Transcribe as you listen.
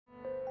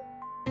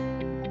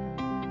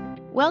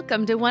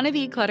Welcome to Wanna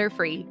Be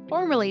Clutter-Free,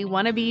 formerly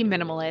Wanna Be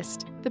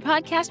Minimalist, the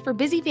podcast for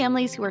busy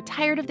families who are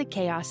tired of the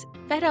chaos,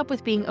 fed up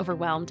with being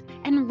overwhelmed,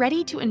 and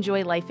ready to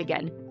enjoy life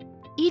again.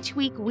 Each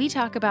week, we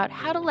talk about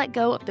how to let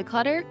go of the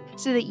clutter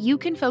so that you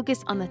can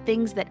focus on the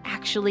things that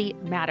actually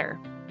matter.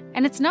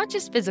 And it's not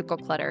just physical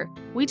clutter.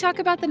 We talk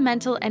about the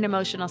mental and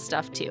emotional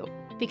stuff too,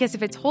 because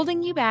if it's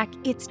holding you back,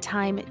 it's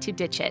time to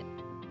ditch it.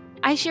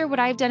 I share what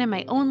I've done in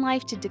my own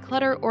life to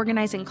declutter,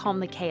 organize, and calm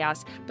the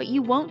chaos, but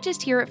you won't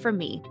just hear it from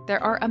me.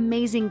 There are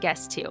amazing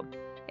guests too.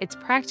 It's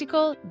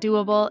practical,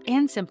 doable,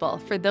 and simple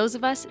for those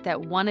of us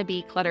that want to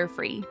be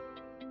clutter-free.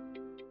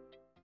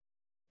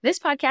 This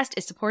podcast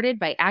is supported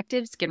by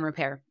Active Skin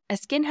Repair, a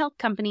skin health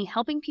company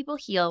helping people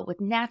heal with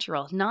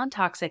natural,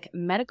 non-toxic,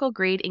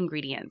 medical-grade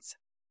ingredients.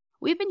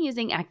 We've been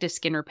using Active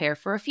Skin Repair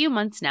for a few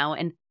months now,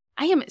 and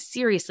I am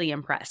seriously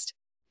impressed.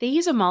 They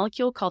use a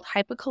molecule called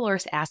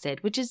hypochlorous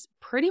acid, which is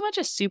pretty much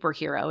a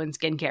superhero in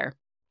skincare.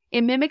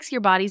 It mimics your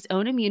body's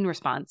own immune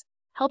response,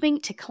 helping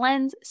to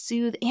cleanse,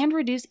 soothe, and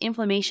reduce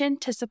inflammation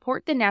to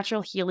support the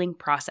natural healing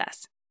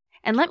process.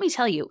 And let me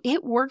tell you,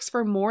 it works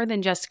for more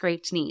than just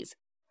scraped knees.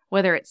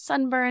 Whether it's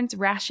sunburns,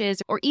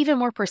 rashes, or even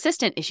more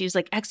persistent issues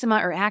like eczema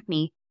or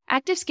acne,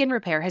 Active Skin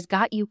Repair has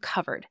got you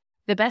covered.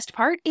 The best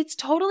part? It's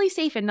totally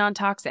safe and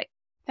non-toxic.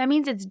 That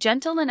means it's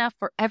gentle enough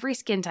for every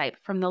skin type,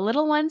 from the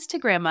little ones to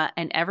grandma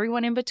and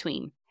everyone in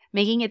between,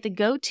 making it the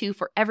go-to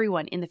for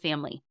everyone in the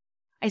family.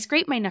 I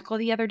scraped my knuckle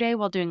the other day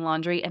while doing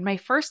laundry, and my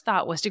first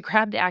thought was to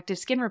grab the Active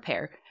Skin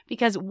Repair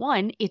because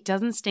 1, it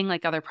doesn't sting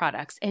like other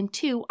products, and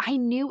 2, I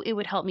knew it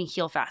would help me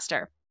heal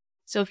faster.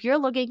 So if you're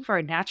looking for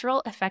a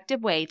natural,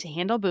 effective way to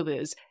handle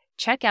boo-boos,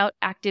 check out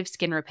Active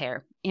Skin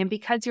Repair. And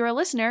because you're a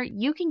listener,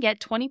 you can get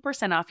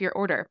 20% off your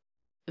order.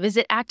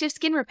 Visit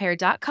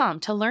ActiveSkinRepair.com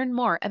to learn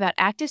more about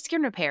Active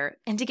Skin Repair,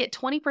 and to get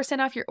 20%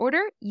 off your order,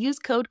 use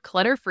code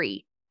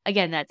CLUTTERFREE.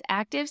 Again, that's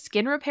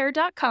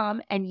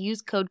ActiveSkinRepair.com and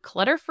use code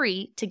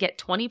CLUTTERFREE to get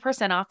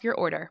 20% off your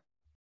order.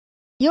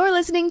 You're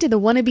listening to the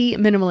Wanna Be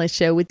Minimalist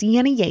Show with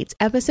Deanna Yates,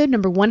 episode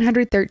number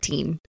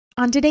 113.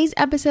 On today's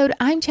episode,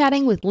 I'm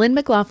chatting with Lynn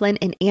McLaughlin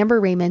and Amber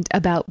Raymond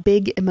about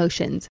big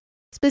emotions,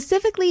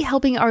 specifically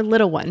helping our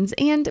little ones,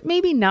 and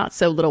maybe not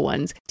so little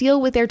ones,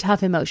 deal with their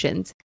tough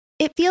emotions.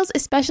 It feels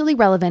especially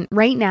relevant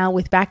right now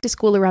with back to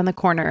school around the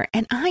corner,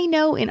 and I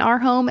know in our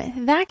home,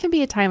 that can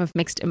be a time of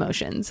mixed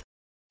emotions.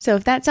 So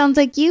if that sounds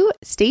like you,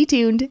 stay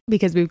tuned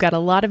because we've got a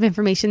lot of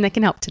information that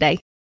can help today.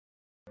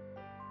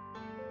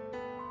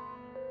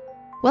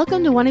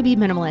 Welcome to Wanna Be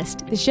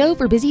Minimalist, the show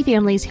for busy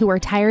families who are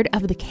tired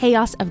of the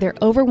chaos of their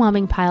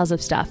overwhelming piles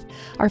of stuff,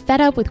 are fed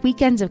up with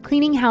weekends of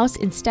cleaning house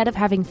instead of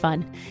having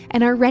fun,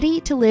 and are ready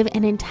to live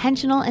an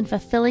intentional and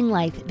fulfilling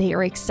life they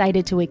are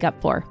excited to wake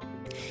up for.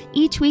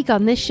 Each week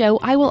on this show,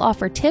 I will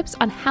offer tips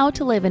on how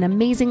to live an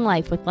amazing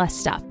life with less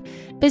stuff.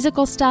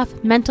 Physical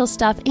stuff, mental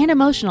stuff, and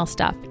emotional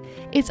stuff.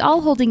 It's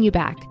all holding you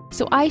back,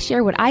 so I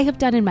share what I have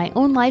done in my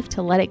own life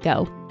to let it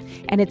go.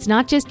 And it's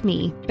not just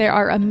me, there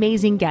are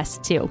amazing guests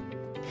too.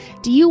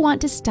 Do you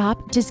want to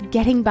stop just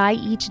getting by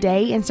each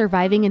day and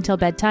surviving until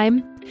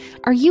bedtime?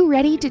 Are you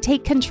ready to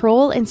take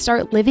control and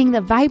start living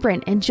the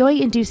vibrant and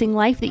joy-inducing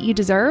life that you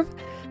deserve?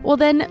 Well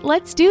then,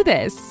 let's do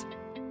this.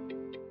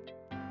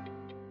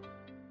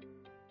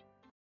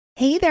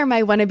 Hey there,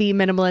 my wannabe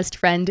minimalist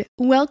friend.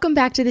 Welcome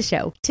back to the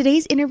show.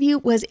 Today's interview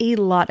was a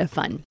lot of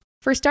fun.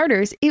 For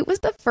starters, it was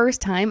the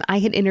first time I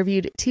had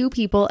interviewed 2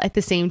 people at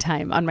the same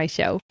time on my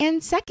show.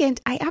 And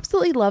second, I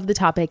absolutely love the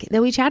topic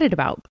that we chatted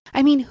about.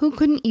 I mean, who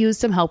couldn't use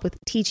some help with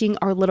teaching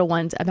our little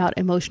ones about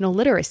emotional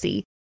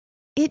literacy?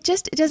 It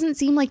just doesn't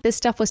seem like this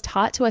stuff was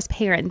taught to us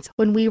parents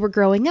when we were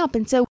growing up,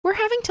 and so we're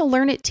having to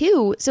learn it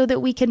too so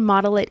that we can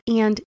model it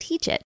and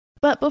teach it.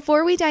 But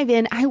before we dive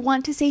in, I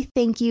want to say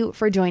thank you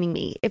for joining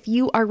me. If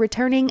you are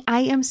returning, I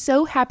am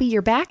so happy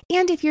you're back.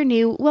 And if you're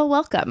new, well,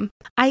 welcome.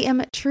 I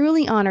am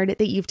truly honored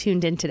that you've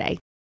tuned in today.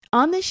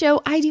 On this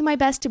show, I do my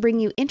best to bring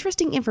you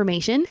interesting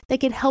information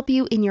that can help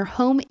you in your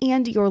home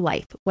and your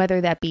life,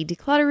 whether that be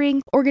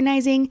decluttering,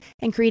 organizing,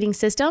 and creating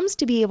systems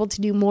to be able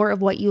to do more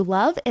of what you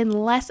love and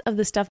less of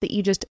the stuff that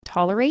you just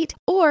tolerate,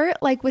 or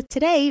like with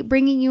today,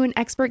 bringing you an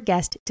expert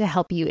guest to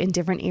help you in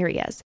different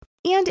areas.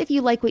 And if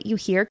you like what you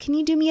hear, can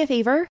you do me a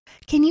favor?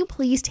 Can you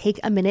please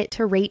take a minute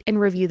to rate and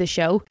review the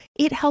show?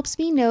 It helps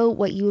me know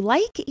what you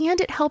like,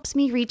 and it helps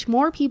me reach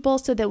more people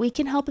so that we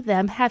can help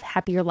them have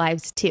happier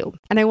lives too.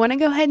 And I want to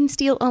go ahead and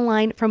steal a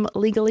line from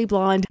Legally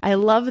Blonde. I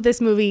love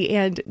this movie,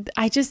 and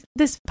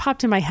this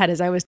popped in my head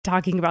as I was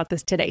talking about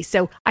this today.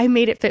 So I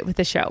made it fit with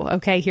the show.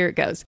 Okay, here it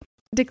goes.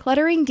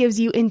 Decluttering gives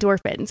you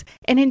endorphins,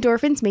 and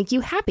endorphins make you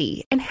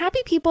happy. And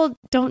happy people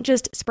don't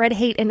just spread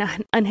hate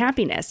and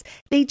unhappiness.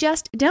 They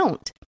just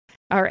don't.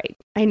 All right,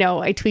 I know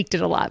I tweaked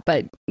it a lot,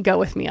 but go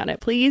with me on it,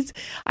 please.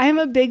 I am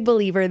a big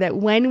believer that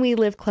when we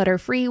live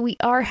clutter-free, we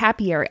are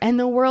happier, and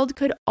the world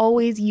could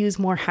always use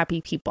more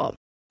happy people.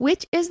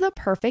 Which is the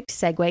perfect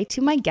segue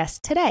to my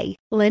guest today.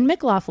 Lynn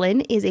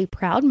McLaughlin is a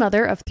proud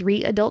mother of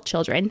 3 adult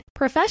children.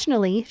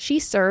 Professionally, she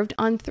served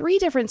on 3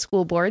 different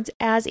school boards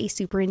as a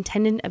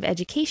superintendent of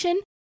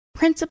education,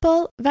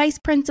 principal, vice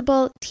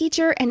principal,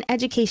 teacher, and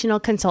educational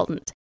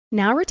consultant.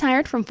 Now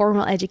retired from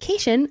formal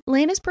education,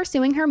 Lynn is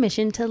pursuing her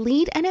mission to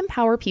lead and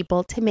empower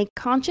people to make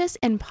conscious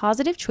and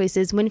positive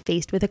choices when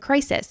faced with a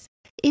crisis.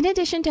 In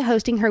addition to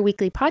hosting her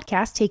weekly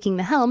podcast, Taking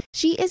the Helm,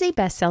 she is a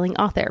best-selling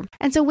author.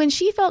 And so when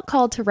she felt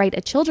called to write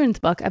a children's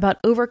book about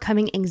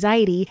overcoming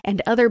anxiety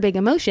and other big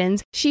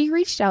emotions, she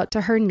reached out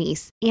to her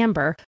niece,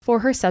 Amber, for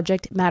her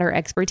subject matter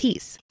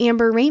expertise.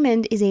 Amber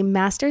Raymond is a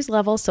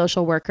master's-level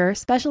social worker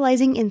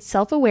specializing in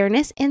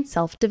self-awareness and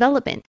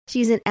self-development.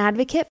 She's an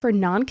advocate for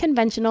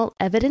non-conventional,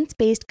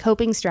 evidence-based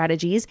coping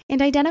strategies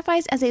and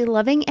identifies as a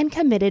loving and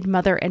committed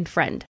mother and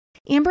friend.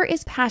 Amber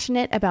is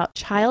passionate about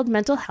child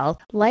mental health,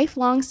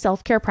 lifelong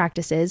self-care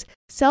practices,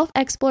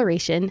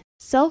 self-exploration,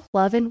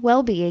 self-love, and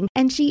well-being,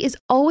 and she is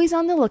always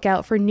on the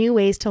lookout for new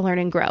ways to learn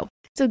and grow.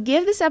 So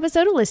give this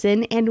episode a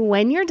listen, and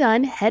when you're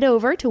done, head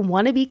over to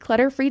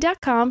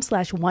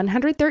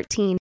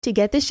wannabeclutterfree.com/113 to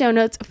get the show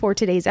notes for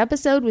today's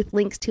episode with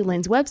links to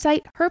Lynn's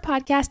website, her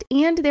podcast,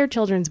 and their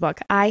children's book,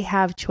 I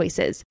Have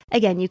Choices.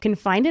 Again, you can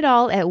find it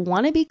all at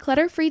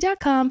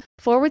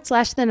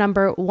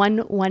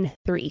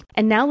wannabeclutterfree.com/113.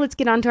 And now let's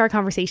get on to our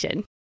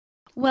conversation.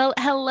 Well,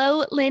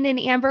 hello, Lynn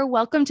and Amber.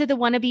 Welcome to the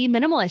Wannabe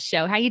Minimalist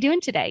Show. How are you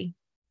doing today?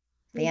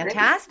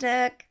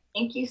 Fantastic.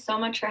 Thank you so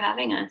much for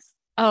having us.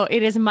 Oh,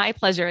 it is my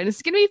pleasure. And this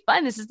is going to be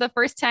fun. This is the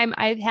first time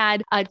I've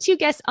had two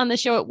guests on the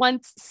show at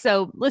once.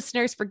 So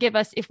listeners, forgive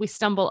us if we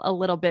stumble a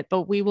little bit,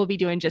 but we will be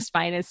doing just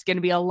fine. It's going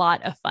to be a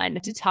lot of fun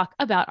to talk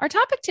about our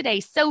topic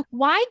today. So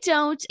why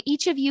don't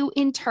each of you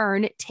in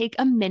turn take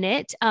a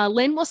minute?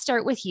 Lynn, we'll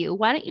start with you.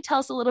 Why don't you tell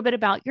us a little bit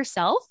about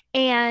yourself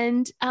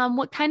and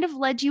what kind of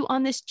led you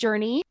on this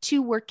journey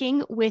to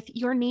working with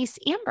your niece,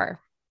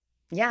 Amber?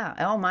 Yeah.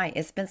 Oh my,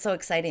 it's been so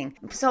exciting.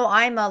 So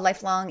I'm a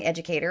lifelong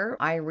educator.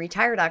 I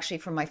retired actually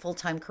from my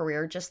full-time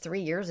career just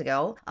 3 years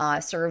ago.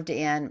 Served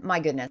in, my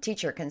goodness,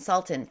 teacher,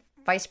 consultant,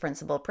 vice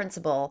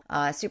principal,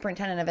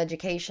 superintendent of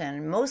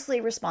education,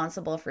 mostly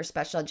responsible for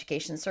special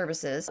education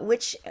services,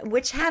 which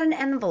had an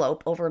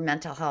envelope over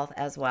mental health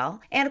as well.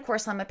 And of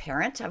course, I'm a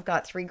parent. I've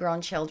got 3 grown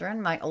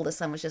children. My oldest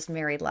son was just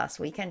married last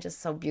weekend, just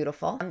so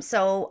beautiful.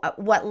 So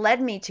what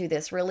led me to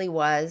this really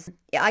was,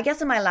 I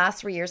guess in my last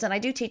 3 years, and I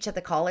do teach at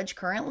the college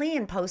currently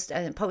in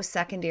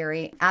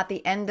post-secondary. At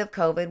the end of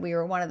COVID, we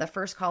were one of the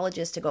first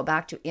colleges to go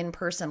back to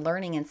in-person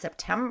learning in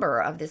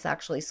September of this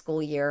actually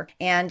school year.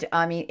 And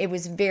I mean, it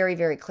was very,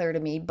 very clear to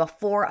me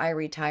before I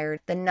retired,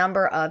 the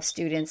number of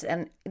students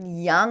and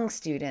young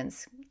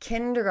students,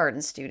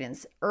 kindergarten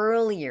students,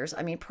 early years,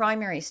 I mean,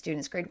 primary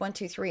students, grade 1,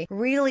 2, 3,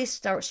 really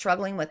start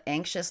struggling with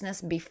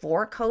anxiousness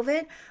before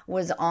COVID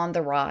was on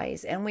the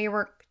rise. And we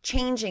were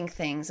changing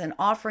things and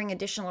offering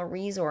additional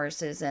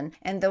resources and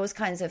those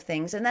kinds of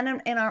things. And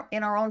then in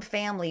our own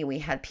family, we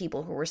had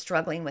people who were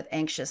struggling with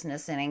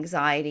anxiousness and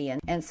anxiety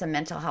and some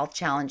mental health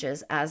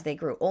challenges as they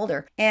grew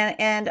older.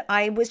 And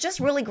I was just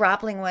really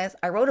grappling with,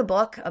 I wrote a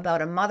book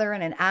about a mother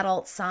and an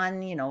adult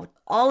son, you know,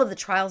 all of the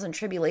trials and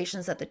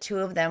tribulations that the two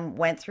of them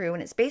went through.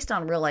 And it's based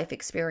on real life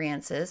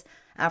experiences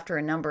after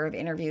a number of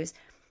interviews.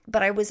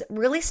 But I was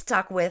really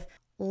stuck with,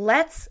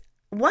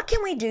 what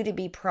can we do to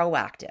be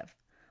proactive?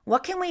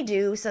 What can we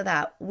do so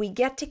that we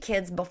get to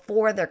kids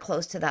before they're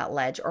close to that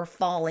ledge or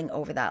falling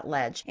over that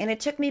ledge? And it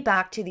took me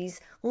back to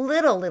these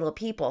little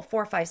people,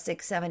 4, 5,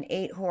 6, 7,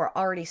 8, who are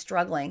already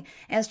struggling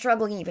and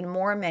struggling even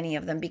more, many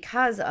of them,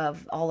 because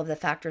of all of the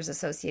factors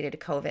associated to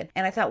COVID.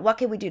 And I thought, what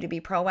can we do to be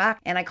proactive?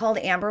 And I called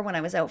Amber when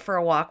I was out for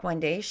a walk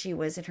one day. She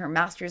was in her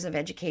master's of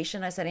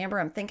education. I said, Amber,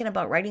 I'm thinking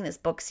about writing this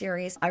book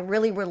series. I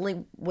really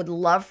would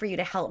love for you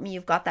to help me.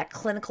 You've got that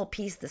clinical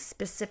piece, the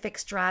specific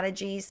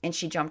strategies. And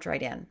she jumped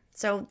right in.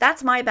 So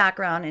that's my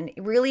background. And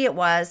really it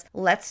was,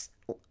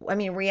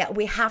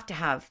 we have to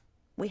have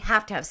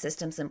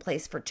systems in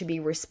place to be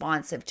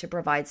responsive, to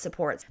provide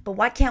supports. But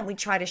why can't we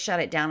try to shut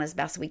it down as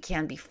best we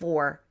can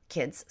before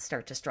kids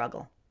start to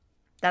struggle?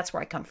 That's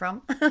where I come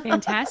from.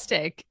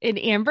 Fantastic. And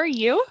Amber,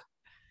 you?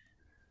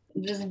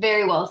 Just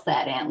very well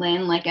said, Aunt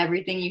Lynn. Like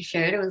everything you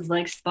shared, it was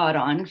like spot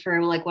on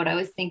for like what I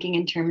was thinking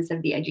in terms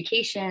of the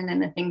education and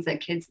the things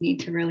that kids need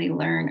to really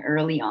learn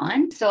early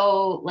on.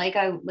 So like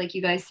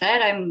you guys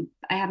said,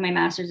 I have my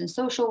master's in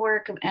social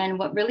work, and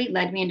what really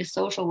led me into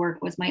social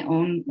work was my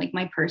own, like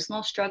my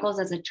personal struggles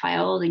as a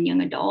child and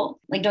young adult.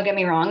 Like, don't get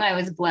me wrong, I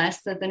was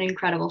blessed with an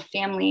incredible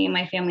family.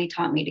 My family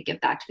taught me to give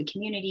back to the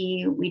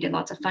community. We did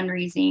lots of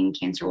fundraising,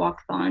 cancer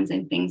walkathons,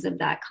 and things of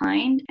that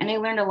kind. And I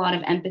learned a lot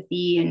of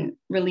empathy and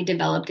really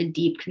developed a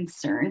deep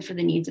concern for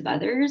the needs of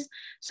others.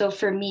 So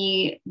for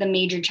me, the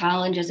major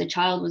challenge as a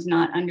child was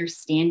not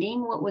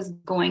understanding what was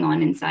going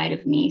on inside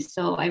of me.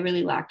 So I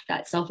really lacked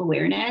that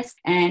self-awareness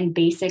and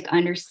basic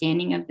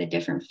understanding of the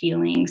different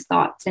feelings,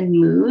 thoughts, and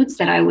moods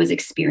that I was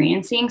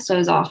experiencing. So I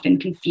was often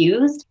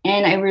confused,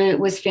 and I really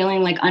was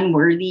feeling like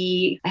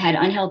unworthy. I had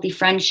unhealthy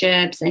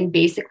friendships, and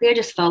basically I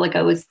just felt like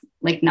I was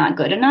like not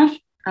good enough.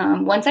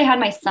 Once I had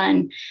my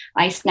son,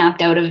 I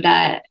snapped out of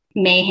that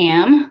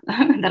mayhem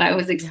that I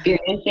was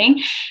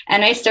experiencing.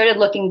 And I started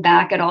looking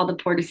back at all the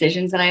poor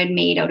decisions that I had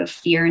made out of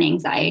fear and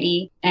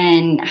anxiety,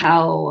 and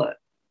how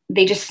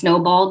they just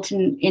snowballed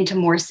into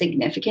more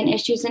significant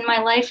issues in my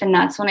life. And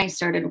that's when I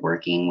started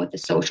working with a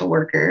social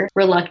worker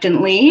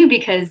reluctantly,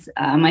 because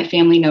my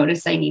family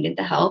noticed I needed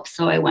the help.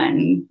 So I went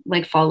and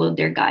like followed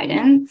their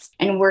guidance,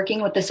 and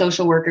working with the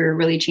social worker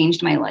really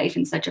changed my life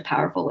in such a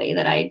powerful way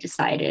that I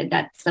decided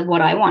that's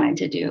what I wanted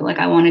to do. Like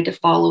I wanted to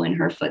follow in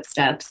her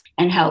footsteps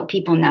and help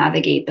people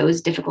navigate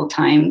those difficult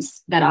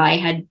times that I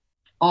had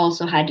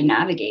also had to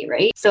navigate,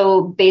 right?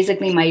 So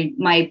basically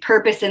my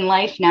purpose in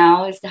life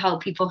now is to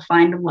help people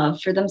find love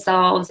for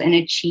themselves and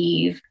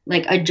achieve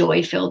like a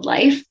joy-filled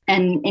life.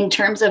 And in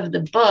terms of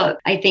the book,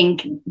 I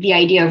think the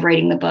idea of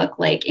writing the book,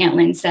 like Aunt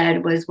Lynn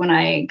said, was when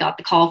I got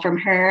the call from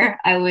her,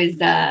 I was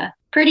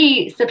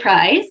pretty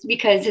surprised,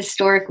 because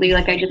historically,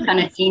 like I just kind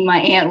of seen my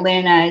Aunt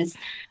Lynn as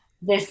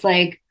this,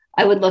 like,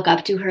 I would look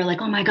up to her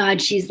like, oh my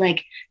God, she's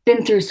like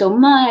been through so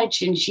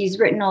much and she's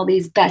written all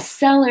these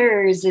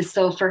bestsellers. And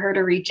so for her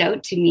to reach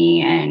out to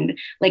me and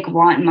like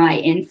want my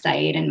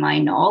insight and my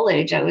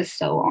knowledge, I was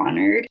so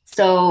honored.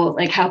 So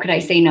like, how could I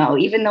say no?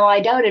 Even though I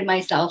doubted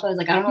myself, I was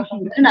like, I don't know if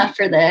I'm good enough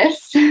for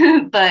this,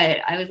 but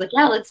I was like,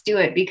 yeah, let's do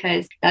it,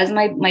 because that's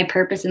my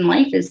purpose in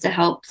life, is to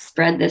help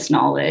spread this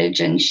knowledge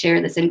and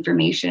share this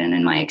information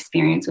and my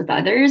experience with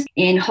others,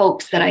 in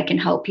hopes that I can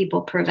help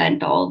people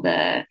prevent all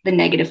the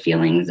negative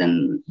feelings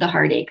and the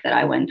heartache that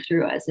I went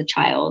through as a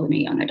child and a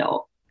young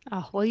adult.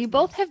 Oh, well, you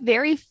both have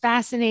very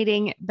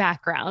fascinating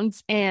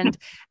backgrounds, and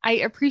I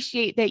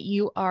appreciate that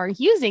you are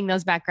using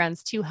those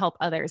backgrounds to help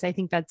others. I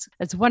think that's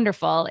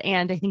wonderful.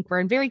 And I think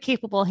we're in very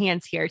capable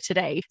hands here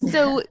today.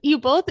 So you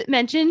both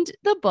mentioned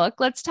the book.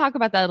 Let's talk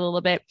about that a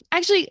little bit.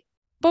 Actually,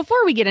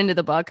 before we get into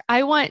the book,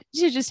 I want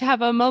to just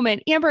have a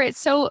moment. Amber, it's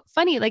so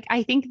funny. Like,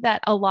 I think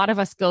that a lot of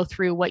us go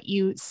through what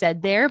you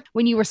said there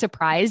when you were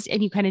surprised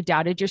and you kind of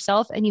doubted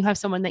yourself, and you have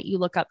someone that you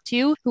look up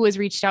to who has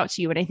reached out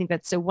to you. And I think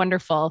that's so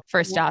wonderful,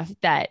 first off,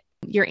 that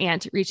your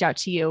aunt reached out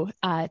to you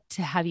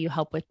to have you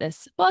help with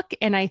this book.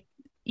 And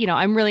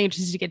I'm really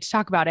interested to get to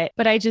talk about it,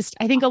 but I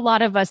think a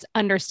lot of us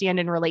understand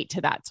and relate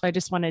to that. So I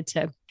just wanted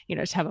to,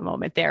 to have a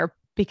moment there,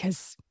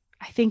 because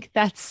I think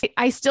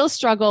I still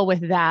struggle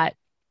with that.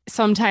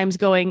 Sometimes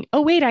going,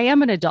 oh, wait, I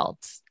am an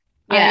adult.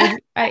 Yeah.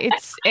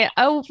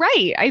 Oh,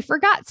 right. I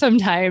forgot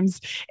sometimes.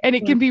 And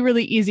it can be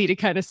really easy to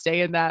kind of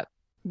stay in that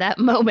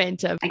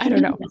moment of, I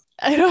don't know.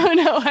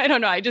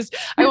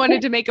 I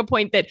wanted to make a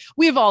point that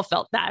we've all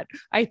felt that,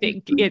 I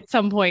think, at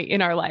some point in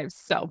our lives.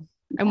 So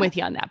I'm with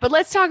you on that. But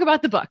let's talk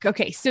about the book.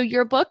 Okay. So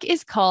your book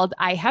is called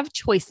I Have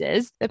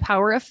Choices, The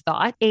Power of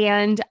Thought.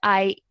 And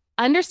I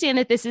understand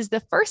that this is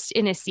the first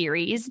in a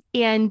series.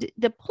 And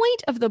the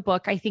point of the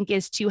book, I think,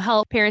 is to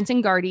help parents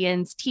and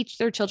guardians teach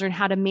their children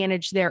how to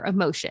manage their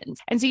emotions.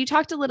 And so you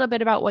talked a little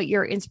bit about what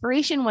your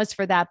inspiration was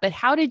for that, but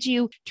how did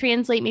you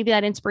translate maybe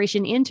that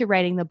inspiration into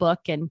writing the book,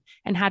 and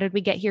how did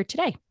we get here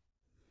today?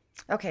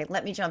 Okay,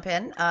 let me jump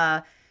in.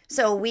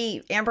 So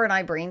Amber and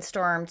I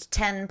brainstormed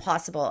 10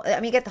 possible,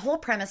 the whole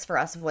premise for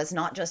us was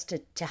not just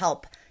to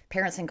help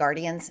parents and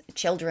guardians,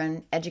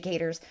 children,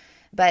 educators,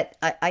 but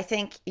I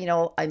think,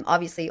 I'm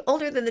obviously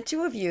older than the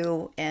two of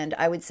you, and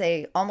I would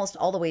say almost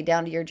all the way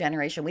down to your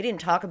generation. We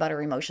didn't talk about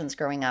our emotions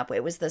growing up.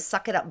 It was the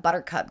suck it up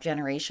buttercup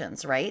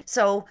generations, right?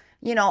 So,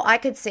 I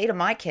could say to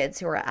my kids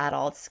who are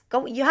adults,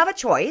 you have a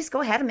choice,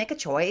 go ahead and make a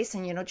choice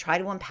and, try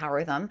to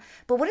empower them.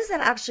 But what does that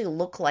actually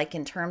look like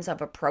in terms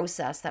of a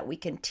process that we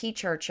can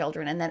teach our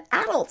children and then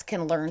adults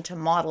can learn to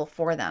model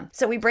for them?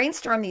 So we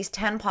brainstormed these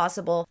 10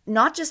 possible,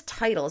 not just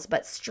titles,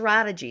 but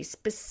strategies,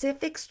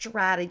 specific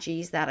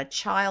strategies that a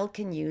child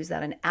can use,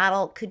 that an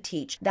adult could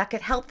teach, that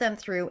could help them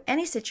through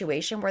any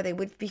situation where they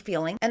would be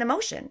feeling an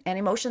emotion. And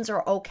emotions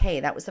are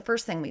okay. That was the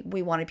first thing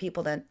we wanted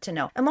people to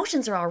know.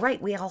 Emotions are all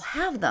right. We all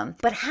have them.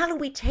 But how do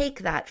we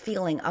take that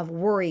feeling of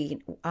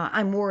worried,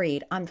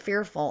 I'm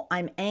fearful,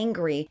 I'm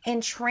angry,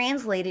 and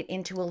translate it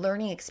into a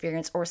learning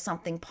experience or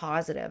something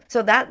positive?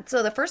 So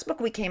the first book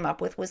we came up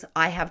with was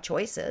I Have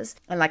Choices.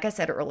 And like I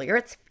said earlier,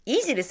 it's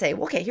easy to say,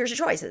 okay, here's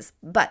your choices.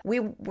 But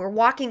we were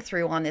walking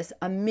through on this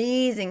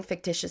amazing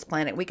fictitious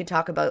planet. We could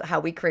talk about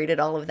how we created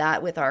all of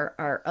that with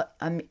our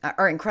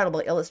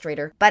incredible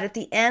illustrator. But at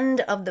the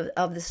end of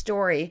the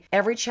story,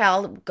 every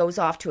child goes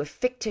off to a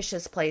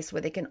fictitious place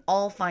where they can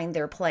all find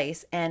their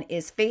place and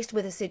is faced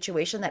with a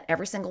situation that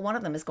every single one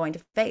of them is going to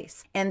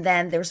face. And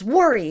then there's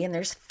worry and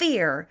there's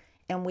fear.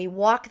 And we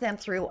walk them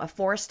through a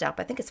 4-step,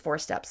 I think it's 4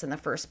 steps in the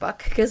first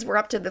book, because we're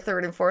up to the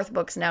 3rd and 4th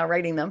books now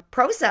writing them,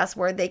 process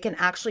where they can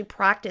actually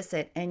practice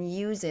it and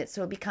use it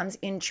so it becomes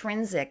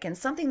intrinsic and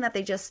something that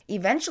they just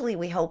eventually,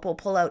 we hope, will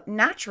pull out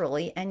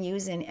naturally and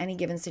use in any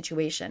given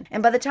situation.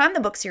 And by the time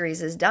the book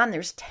series is done,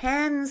 there's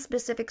 10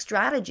 specific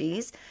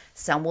strategies.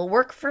 Some will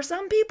work for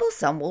some people,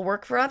 some will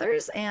work for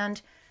others,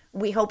 and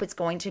we hope it's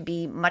going to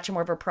be much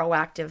more of a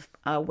proactive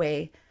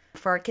way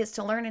for our kids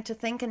to learn and to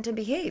think and to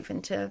behave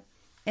and to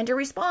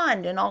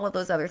respond and all of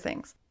those other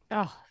things.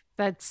 Oh,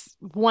 that's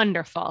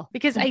wonderful.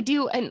 Because I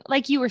do, and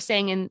like you were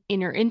saying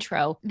in your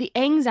intro, the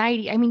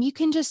anxiety, you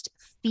can just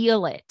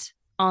feel it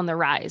on the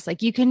rise.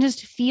 Like you can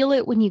just feel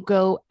it when you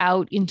go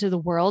out into the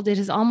world. It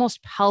is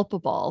almost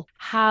palpable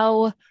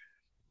how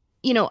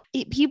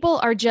people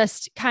are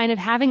just kind of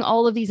having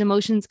all of these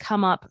emotions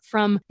come up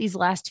from these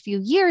last few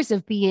years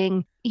of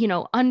being,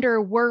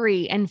 under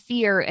worry and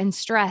fear and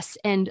stress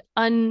and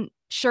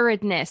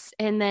unsuredness.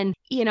 And then,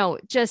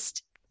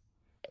 just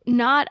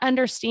not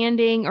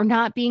understanding or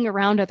not being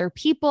around other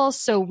people.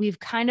 So we've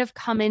kind of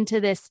come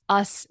into this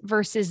us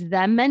versus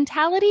them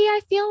mentality,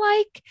 I feel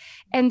like.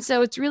 And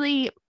so it's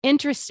really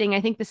interesting.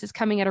 I think this is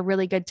coming at a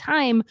really good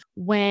time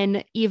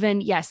when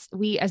even, yes,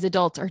 we as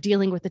adults are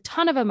dealing with a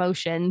ton of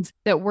emotions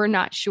that we're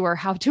not sure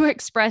how to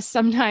express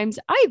sometimes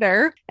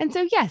either. And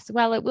so, yes,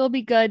 while it will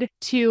be good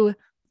to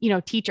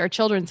teach our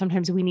children,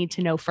 sometimes we need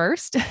to know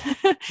first.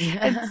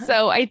 And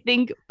so I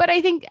think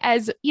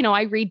as,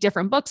 I read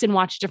different books and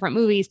watch different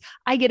movies,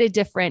 I get a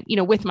different,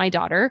 with my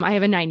daughter, I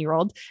have a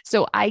 9-year-old.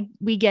 So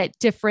we get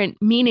different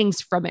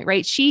meanings from it,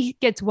 right? She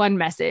gets one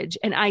message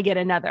and I get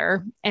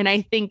another. And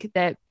I think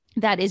that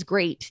is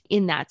great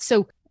in that.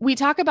 So we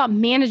talk about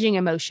managing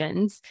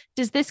emotions.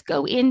 Does this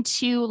go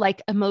into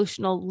like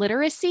emotional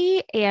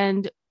literacy,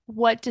 and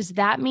what does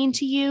that mean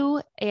to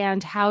you?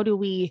 And how do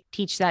we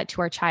teach that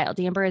to our child?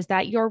 Amber, is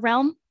that your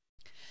realm?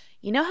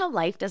 You know how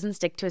life doesn't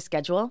stick to a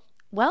schedule?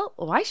 Well,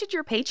 why should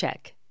your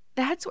paycheck?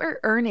 That's where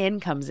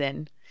EarnIn comes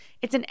in.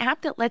 It's an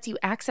app that lets you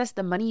access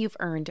the money you've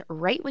earned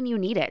right when you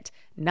need it,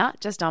 not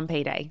just on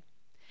payday.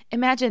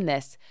 Imagine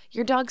this.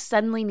 Your dog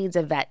suddenly needs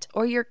a vet,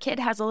 or your kid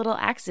has a little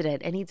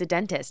accident and needs a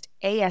dentist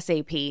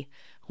ASAP.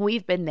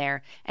 We've been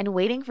there, and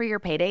waiting for your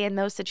payday in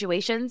those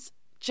situations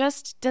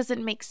just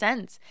doesn't make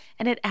sense,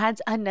 and it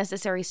adds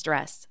unnecessary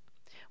stress.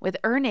 With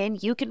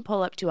EarnIn, you can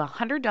pull up to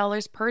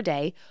 $100 per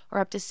day or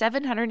up to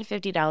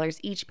 $750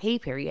 each pay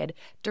period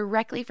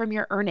directly from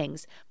your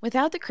earnings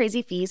without the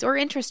crazy fees or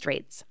interest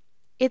rates.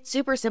 It's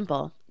super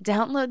simple.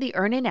 Download the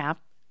EarnIn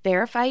app,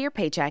 verify your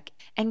paycheck,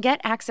 and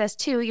get access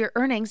to your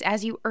earnings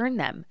as you earn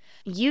them.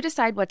 You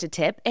decide what to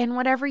tip, and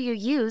whatever you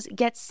use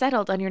gets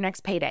settled on your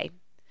next payday.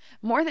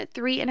 More than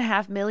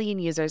 3.5 million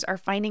users are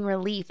finding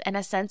relief and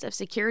a sense of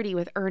security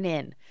with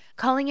EarnIn,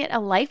 calling it a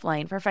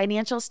lifeline for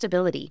financial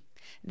stability.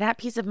 That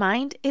peace of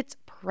mind, it's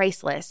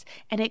priceless,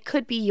 and it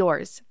could be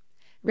yours.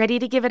 Ready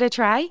to give it a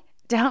try?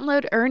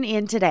 Download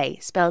EarnIn today,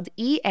 spelled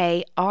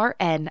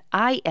EARNIN,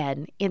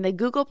 in the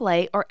Google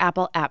Play or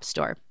Apple App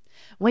Store.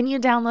 When you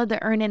download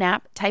the EarnIn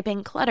app, type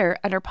in Clutter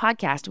under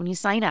podcast when you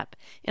sign up.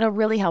 It'll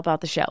really help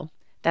out the show.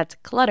 That's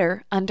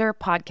Clutter under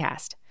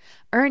podcast.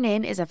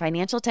 EarnIn is a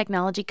financial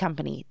technology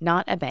company,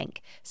 not a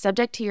bank.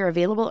 Subject to your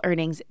available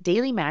earnings,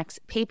 daily max,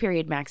 pay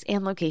period max,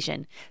 and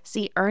location.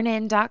 See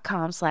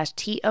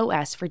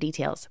earnin.com/TOS for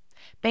details.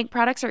 Bank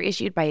products are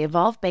issued by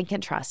Evolve Bank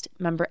and Trust,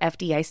 member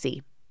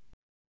FDIC.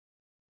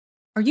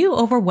 Are you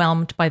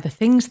overwhelmed by the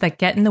things that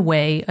get in the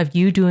way of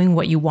you doing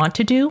what you want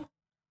to do?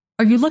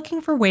 Are you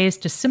looking for ways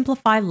to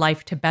simplify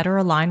life to better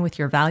align with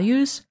your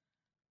values?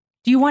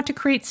 Do you want to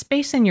create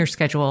space in your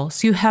schedule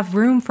so you have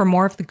room for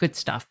more of the good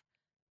stuff?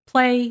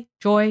 Play,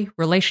 joy,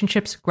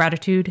 relationships,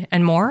 gratitude,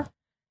 and more?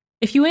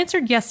 If you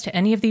answered yes to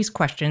any of these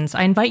questions,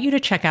 I invite you to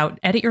check out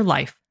Edit Your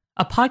Life,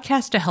 a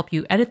podcast to help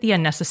you edit the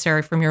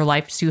unnecessary from your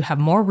life so you have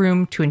more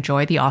room to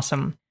enjoy the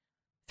awesome.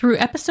 Through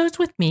episodes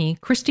with me,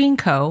 Christine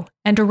Coe,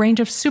 and a range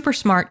of super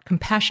smart,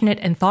 compassionate,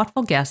 and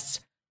thoughtful guests,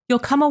 you'll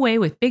come away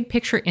with big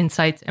picture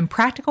insights and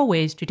practical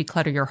ways to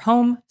declutter your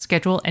home,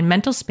 schedule, and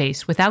mental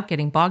space without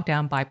getting bogged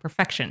down by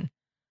perfection.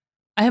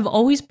 I have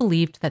always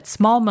believed that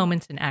small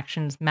moments and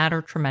actions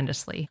matter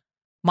tremendously.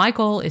 My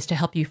goal is to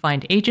help you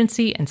find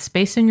agency and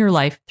space in your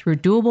life through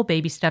doable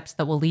baby steps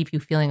that will leave you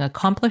feeling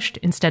accomplished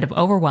instead of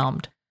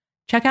overwhelmed.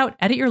 Check out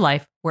Edit Your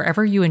Life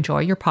wherever you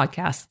enjoy your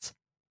podcasts.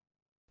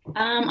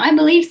 I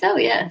believe so,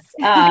 yes.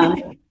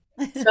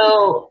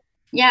 So,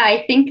 yeah,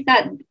 I think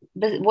that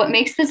what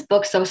makes this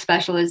book so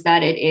special is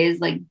that it is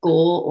like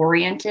goal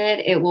oriented.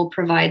 It will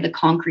provide the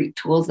concrete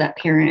tools that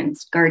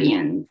parents,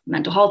 guardians,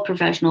 mental health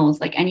professionals,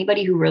 like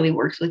anybody who really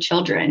works with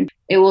children,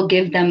 it will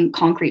give them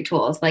concrete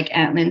tools, like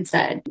Aunt Lynn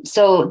said.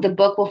 So the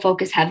book will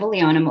focus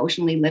heavily on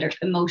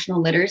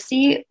emotional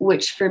literacy,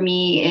 which for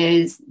me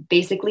is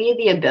basically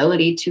the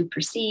ability to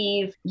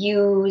perceive,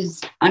 use,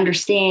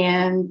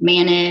 understand,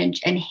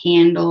 manage, and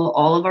handle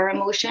all of our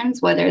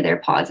emotions, whether they're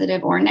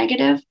positive or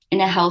negative, in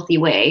a healthy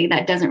way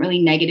that doesn't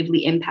really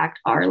negatively impact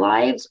our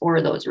lives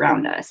or those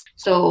around us.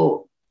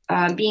 So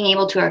being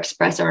able to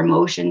express our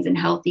emotions in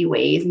healthy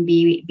ways and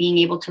being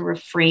able to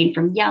refrain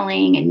from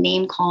yelling and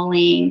name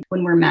calling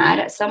when we're mad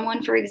at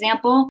someone, for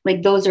example,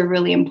 like those are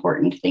really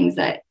important things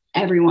that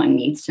everyone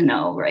needs to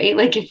know, right?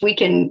 Like if we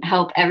can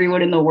help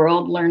everyone in the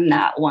world learn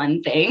that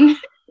one thing,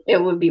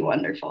 it would be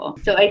wonderful.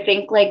 So I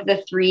think like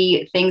the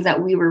three things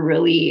that we were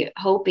really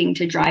hoping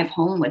to drive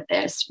home with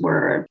this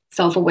were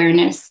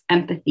self-awareness,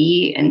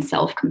 empathy, and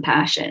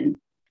self-compassion.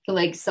 So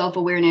like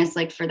self-awareness,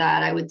 like for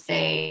that, I would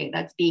say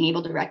that's being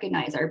able to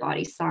recognize our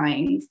body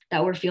signs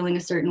that we're feeling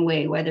a certain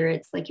way, whether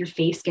it's like your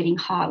face getting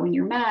hot when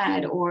you're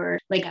mad, or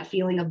like a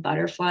feeling of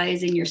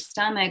butterflies in your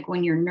stomach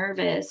when you're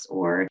nervous,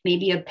 or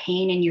maybe a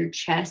pain in your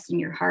chest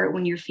and your heart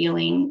when you're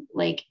feeling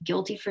like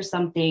guilty for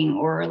something,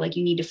 or like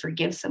you need to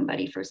forgive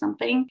somebody for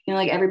something. You know,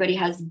 like everybody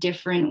has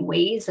different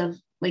ways of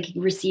like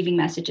receiving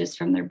messages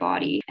from their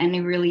body. And I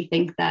really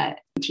think that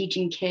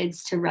teaching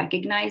kids to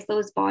recognize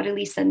those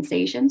bodily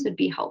sensations would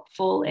be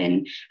helpful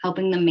in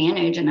helping them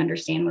manage and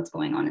understand what's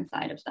going on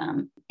inside of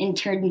them. In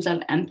terms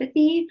of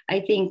empathy, I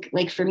think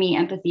like for me,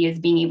 empathy is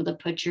being able to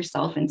put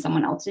yourself in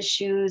someone else's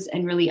shoes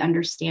and really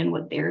understand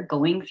what they're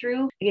going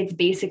through. It's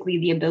basically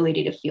the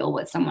ability to feel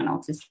what someone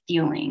else is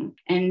feeling.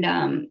 And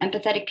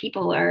empathetic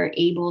people are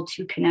able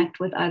to connect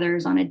with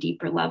others on a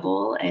deeper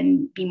level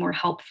and be more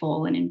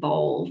helpful and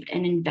involved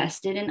and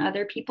invested in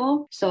other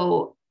people.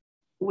 So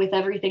with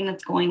everything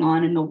that's going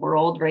on in the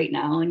world right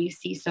now, and you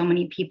see so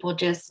many people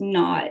just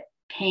not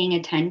paying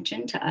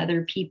attention to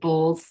other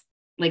people's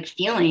like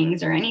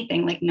feelings or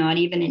anything, like not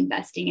even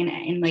investing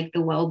in like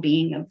the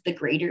well-being of the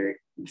greater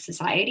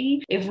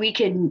society. If we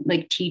could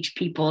like teach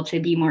people to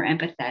be more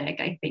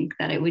empathetic, I think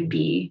that it would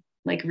be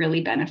like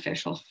really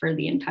beneficial for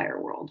the entire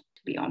world,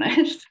 to be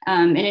honest.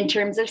 And in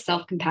terms of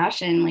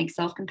self-compassion, like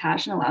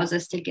self-compassion allows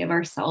us to give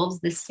ourselves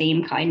the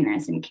same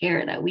kindness and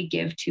care that we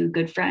give to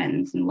good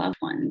friends and loved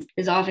ones.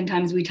 Because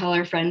oftentimes we tell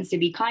our friends to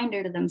be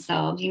kinder to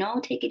themselves, you know,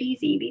 take it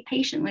easy, be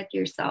patient with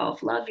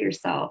yourself, love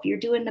yourself, you're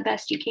doing the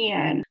best you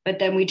can. But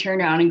then we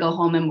turn around and go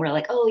home and we're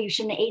like, oh, you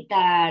shouldn't have ate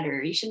that,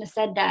 or you shouldn't have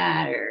said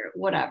that, or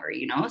whatever,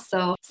 you know?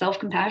 So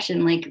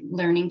self-compassion, like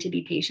learning to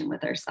be patient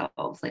with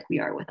ourselves like we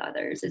are with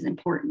others, is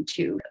important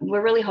too.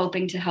 We're really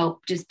hoping to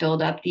help just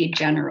build up the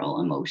general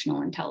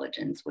emotional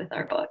intelligence with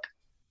our book.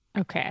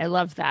 Okay, I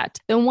love that.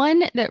 The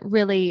one that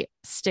really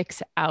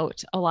sticks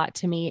out a lot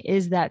to me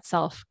is that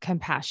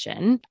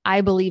self-compassion.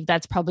 I believe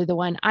that's probably the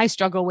one I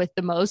struggle with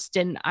the most.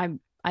 And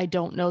I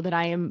don't know that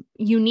I am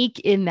unique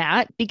in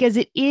that, because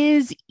it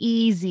is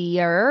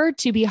easier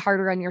to be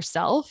harder on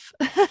yourself.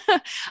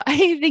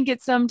 I think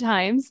it's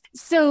sometimes.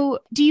 So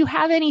do you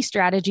have any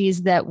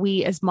strategies that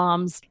we as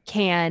moms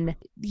can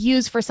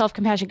use for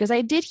self-compassion? Because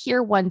I did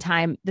hear one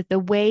time that the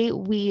way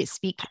we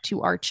speak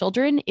to our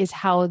children is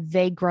how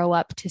they grow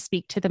up to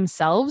speak to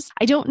themselves.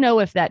 I don't know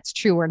if that's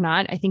true or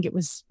not. I think it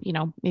was, you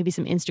know, maybe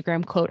some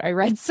Instagram quote I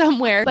read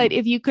somewhere, but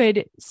if you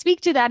could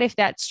speak to that, if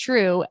that's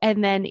true,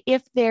 and then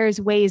if there's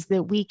ways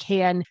that we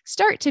can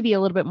start to be a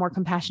little bit more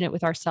compassionate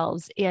with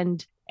ourselves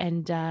and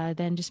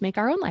then just make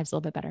our own lives a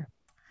little bit better.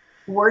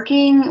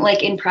 Working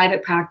like in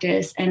private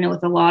practice and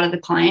with a lot of the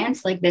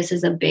clients, like this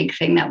is a big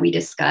thing that we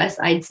discuss.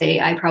 I'd say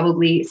I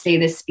probably say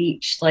this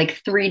speech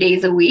like 3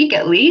 days a week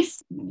at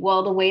least.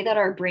 Well, the way that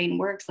our brain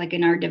works, like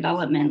in our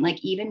development, like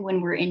even when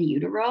we're in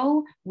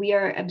utero, we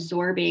are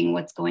absorbing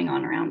what's going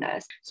on around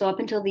us. So up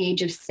until the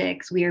age of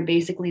 6, we are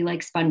basically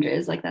like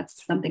sponges. Like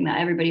that's something that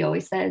everybody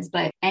always says,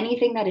 but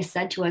anything that is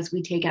said to us,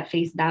 we take at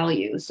face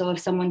value. So if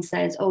someone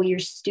says, oh, you're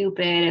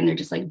stupid, and they're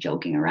just like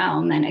joking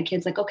around, then a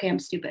kid's like, okay, I'm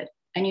stupid.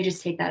 And you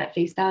just take that at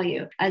face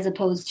value, as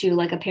opposed to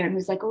like a parent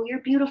who's like, oh,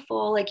 you're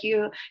beautiful. Like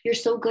you're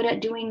so good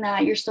at doing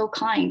that. You're so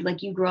kind.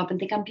 Like you grow up and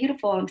think I'm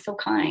beautiful. I'm so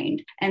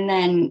kind. And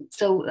then,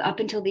 so up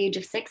until the age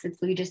of 6,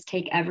 we just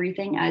take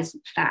everything as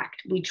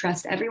fact. We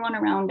trust everyone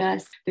around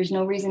us. There's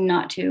no reason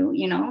not to,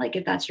 you know, like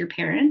if that's your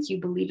parents,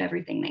 you believe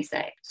everything they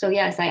say. So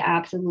yes, I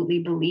absolutely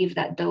believe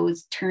that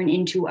those turn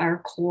into our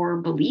core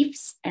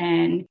beliefs,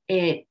 and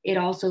it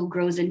also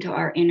grows into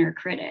our inner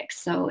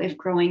critics. So if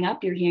growing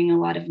up, you're hearing a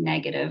lot of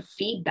negative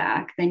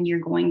feedback, then you're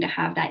going to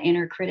have that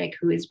inner critic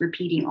who is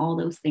repeating all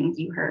those things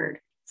you heard.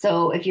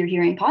 So if you're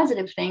hearing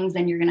positive things,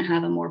 then you're going to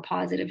have a more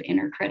positive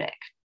inner critic.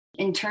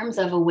 In terms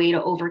of a way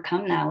to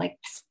overcome that, like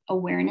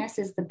awareness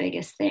is the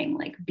biggest thing,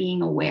 like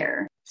being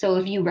aware. So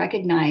if you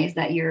recognize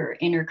that your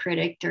inner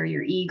critic or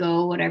your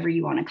ego, whatever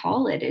you want to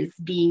call it, is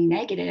being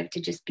negative,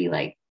 to just be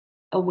like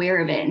aware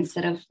of it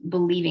instead of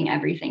believing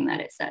everything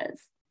that it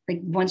says. Like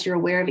once you're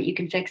aware of it, you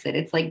can fix it.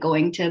 It's like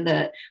going to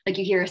like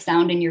you hear a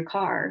sound in your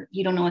car.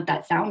 You don't know what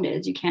that sound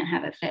is. You can't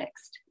have it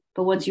fixed.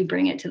 But once you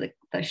bring it to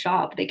the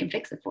shop, they can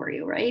fix it for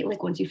you, right?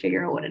 Like once you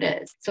figure out what it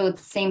is. So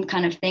it's the same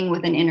kind of thing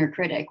with an inner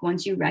critic.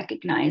 Once you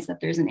recognize that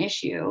there's an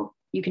issue,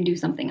 you can do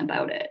something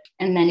about it.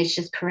 And then it's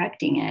just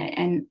correcting it.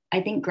 And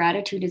I think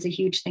gratitude is a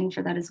huge thing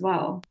for that as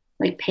well.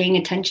 Like paying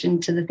attention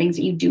to the things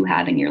that you do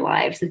have in your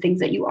lives, the things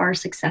that you are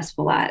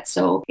successful at.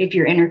 So if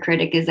your inner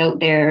critic is out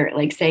there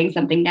like saying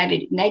something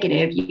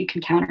negative, you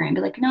can counter and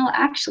be like, no,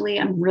 actually,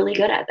 I'm really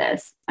good at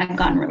this. I've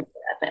gotten really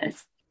good at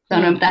this. So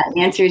I don't know if that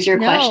answers your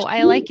question. No,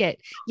 I like it.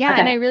 Yeah.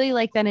 Okay. And I really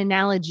like that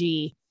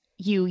analogy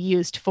you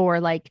used for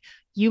like,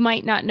 you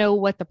might not know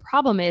what the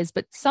problem is,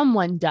 but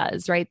someone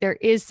does, right? There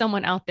is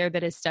someone out there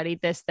that has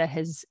studied this, that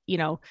has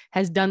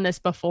done this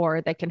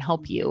before, that can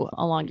help you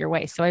along your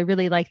way. So I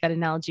really like that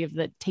analogy of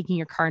taking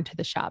your car into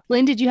the shop.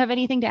 Lynn, did you have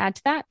anything to add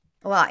to that?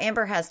 Well,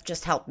 Amber has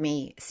just helped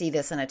me see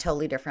this in a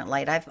totally different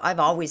light. I've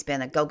always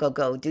been a go, go,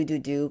 go,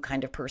 do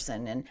kind of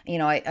person. And, you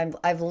know,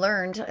 I've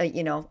learned,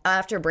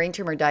 after a brain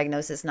tumor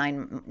diagnosis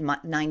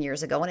 9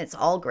 years ago, and it's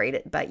all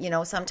great. But, you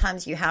know,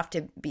 sometimes you have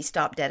to be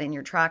stopped dead in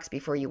your tracks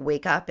before you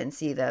wake up and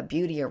see the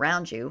beauty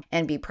around you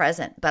and be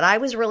present. But I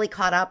was really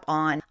caught up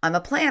on, I'm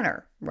a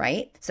planner,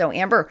 right? So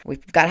Amber,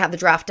 we've got to have the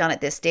draft done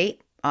at this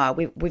date.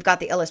 we've got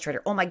the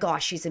illustrator. Oh my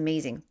gosh, she's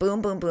amazing.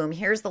 Boom, boom, boom.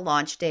 Here's the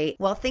launch date.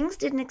 Well, things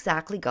didn't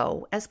exactly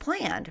go as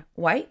planned,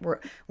 right?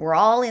 We're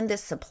all in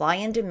this supply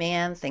and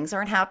demand. Things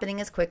aren't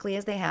happening as quickly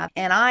as they have.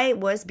 And I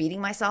was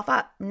beating myself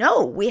up.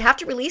 No, we have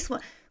to release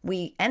one.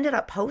 We ended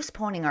up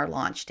postponing our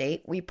launch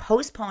date. We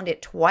postponed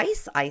it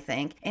twice, I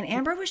think. And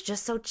Amber was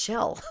just so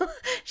chill.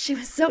 She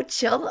was so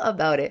chill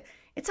about it.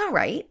 It's all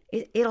right.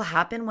 It'll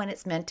happen when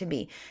it's meant to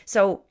be.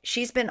 So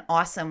she's been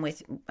awesome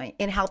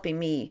in helping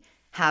me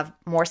have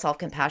more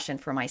self-compassion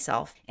for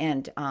myself.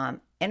 And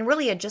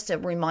really just a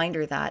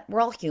reminder that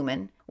we're all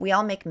human. We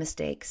all make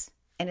mistakes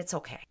and it's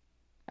okay.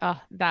 Oh,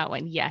 that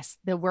one. Yes.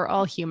 The we're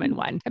all human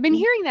one. I've been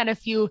hearing that a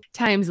few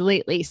times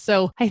lately.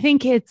 So I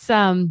think it's,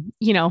 I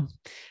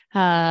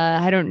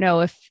don't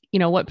know if,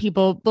 what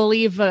people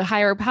believe, a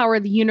higher power,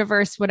 the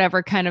universe,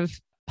 whatever, kind of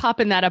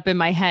popping that up in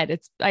my head.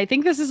 I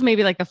think this is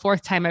maybe like the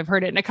fourth time I've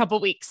heard it in a couple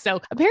of weeks.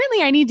 So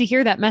apparently I need to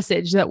hear that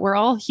message that we're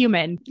all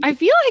human. I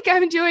feel like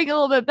I'm doing a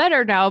little bit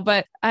better now,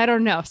 but I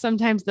don't know.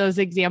 Sometimes those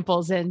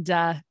examples and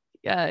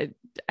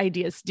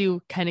ideas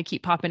do kind of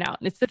keep popping out.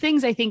 And it's the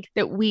things I think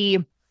that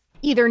we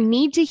either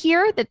need to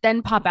hear that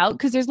then pop out,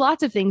 because there's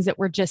lots of things that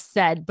were just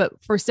said, but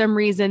for some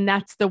reason,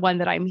 that's the one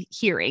that I'm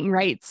hearing,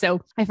 right?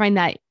 So I find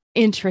that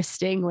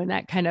interesting when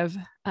that kind of,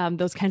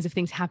 those kinds of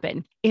things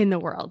happen in the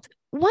world.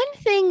 One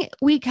thing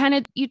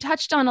you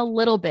touched on a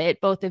little bit,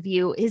 both of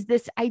you, is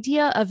this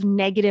idea of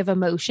negative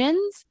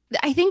emotions.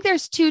 I think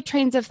there's two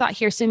trains of thought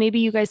here, so maybe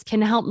you guys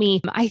can help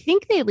me. I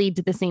think they lead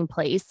to the same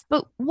place,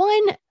 but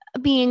one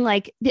being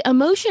like the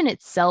emotion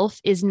itself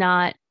is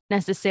not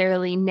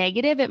necessarily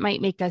negative. It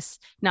might make us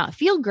not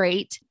feel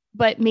great,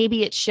 but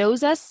maybe it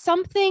shows us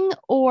something,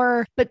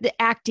 but the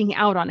acting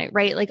out on it,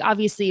 right? Like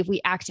obviously if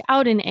we act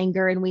out in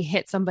anger and we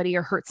hit somebody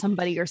or hurt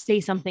somebody or say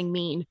something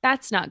mean,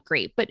 that's not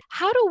great. But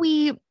how do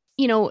we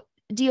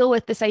deal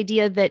with this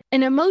idea that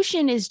an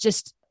emotion is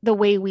just the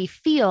way we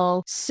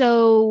feel?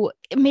 So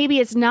maybe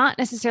it's not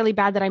necessarily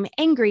bad that I'm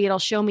angry. It'll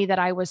show me that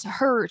I was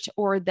hurt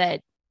or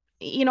that,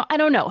 I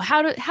don't know.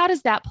 How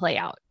does that play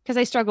out? Because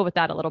I struggle with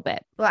that a little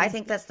bit. Well, I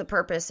think that's the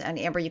purpose. And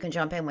Amber, you can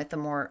jump in with the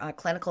more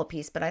clinical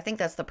piece, but I think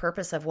that's the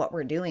purpose of what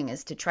we're doing,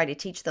 is to try to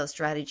teach those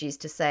strategies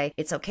to say,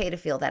 it's okay to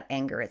feel that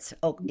anger. It's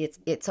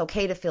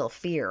okay to feel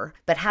fear.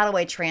 But how do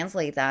I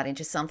translate that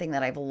into something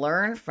that I've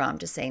learned from,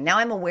 to say, now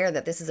I'm aware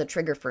that this is a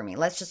trigger for me.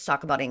 Let's just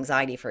talk about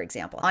anxiety, for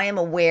example. I am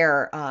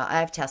aware, I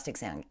have test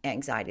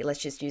anxiety.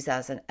 Let's just use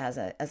that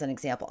as an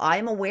example.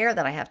 I'm aware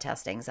that I have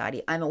test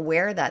anxiety. I'm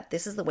aware that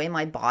this is the way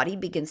my body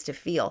begins to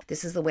feel.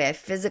 This is the way I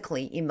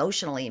physically,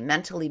 emotionally,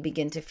 mentally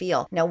begin to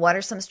feel. Now, what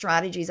are some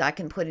strategies I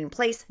can put in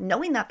place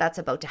knowing that that's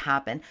about to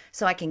happen,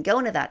 so I can go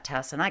into that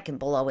test and I can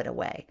blow it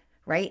away,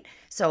 right?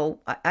 So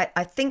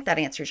I think that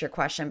answers your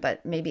question,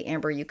 but maybe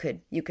Amber, you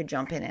could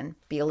jump in and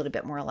be a little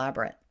bit more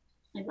elaborate.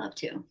 I'd love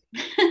to.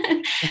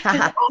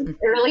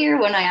 Earlier,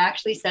 when I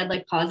actually said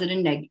like positive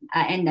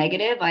and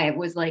negative, I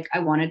was like, I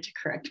wanted to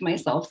correct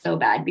myself so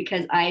bad,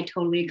 because I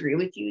totally agree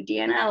with you,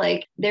 Deanna.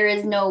 Like, there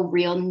is no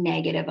real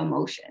negative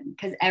emotion,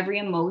 because every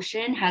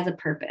emotion has a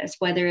purpose.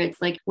 Whether it's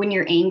like when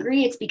you're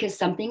angry, it's because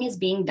something is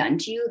being done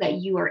to you that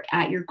you are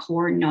at your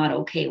core not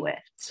okay with.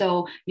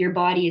 So your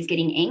body is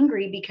getting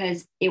angry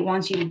because it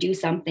wants you to do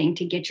something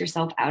to get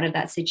yourself out of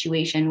that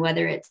situation,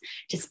 whether it's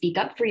to speak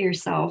up for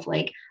yourself.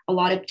 Like, a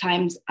lot of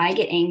times I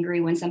get angry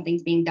when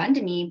something's being done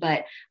to me,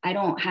 but I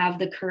don't have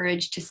the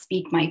courage to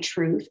speak my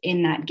truth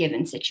in that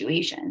given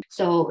situation.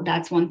 So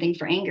that's one thing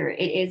for anger.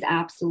 It is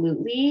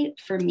absolutely,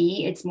 for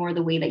me, it's more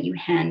the way that you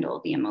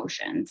handle the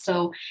emotion.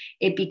 So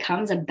it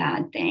becomes a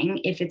bad thing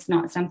if it's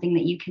not something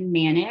that you can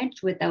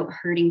manage without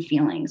hurting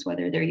feelings,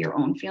 whether they're your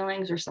own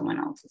feelings or someone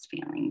else's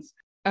feelings.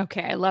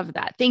 Okay. I love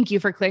that. Thank you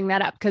for clearing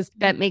that up, because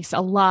that makes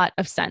a lot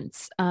of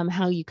sense.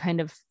 How you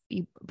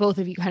both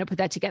of you kind of put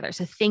that together.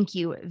 So thank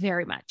you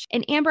very much.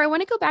 And Amber, I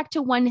want to go back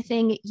to one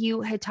thing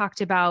you had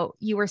talked about.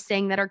 You were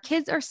saying that our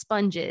kids are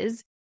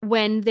sponges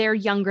when they're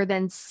younger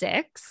than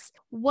 6.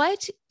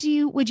 What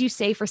would you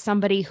say for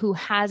somebody who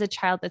has a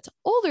child that's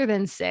older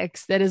than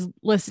 6 that is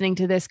listening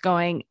to this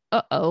going,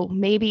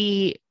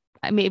 maybe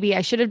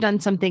I should have done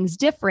some things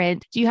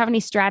different? Do you have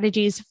any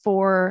strategies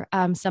for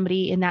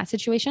somebody in that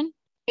situation?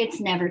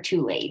 It's never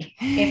too late.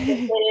 If the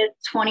kid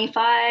is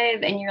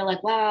 25 and you're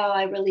like, wow,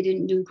 I really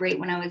didn't do great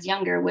when I was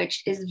younger,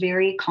 which is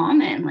very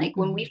common. Like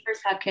when we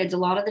first have kids, a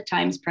lot of the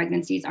times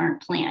pregnancies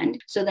aren't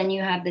planned. So then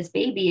you have this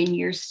baby and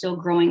you're still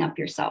growing up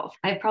yourself.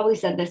 I've probably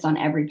said this on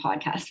every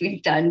podcast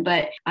we've done,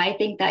 but I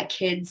think that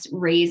kids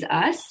raise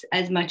us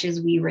as much as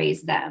we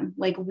raise them.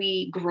 Like,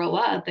 we grow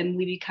up and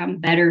we become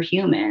better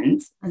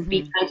humans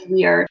because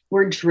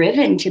we're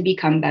driven to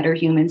become better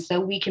humans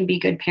so we can be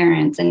good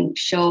parents and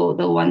show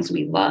the ones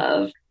we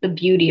love the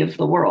beauty of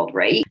the world,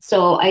 right?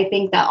 So I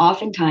think that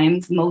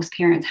oftentimes most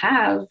parents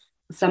have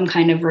some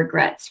kind of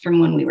regrets from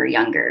when we were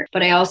younger.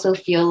 But I also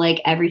feel like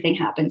everything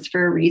happens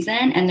for a reason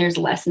and there's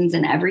lessons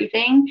in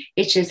everything.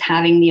 It's just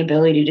having the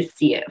ability to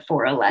see it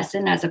for a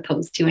lesson as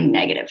opposed to a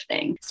negative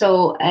thing.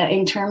 So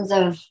in terms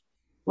of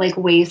like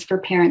ways for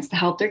parents to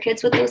help their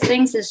kids with those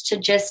things is to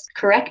just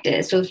correct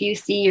it. So if you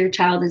see your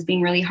child is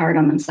being really hard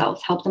on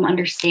themselves, help them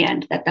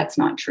understand that that's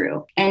not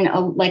true. And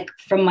like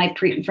from my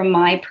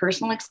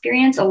personal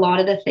experience, a lot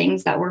of the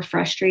things that were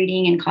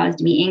frustrating and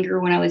caused me anger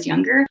when I was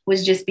younger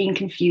was just being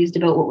confused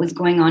about what was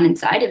going on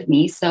inside of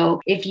me.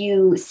 So if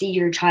you see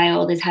your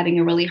child is having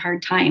a really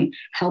hard time,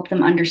 help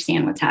them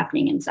understand what's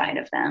happening inside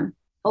of them.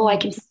 Oh, I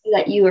can see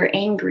that you are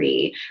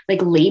angry,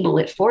 like label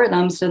it for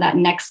them so that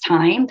next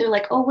time they're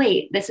like, oh,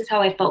 wait, this is how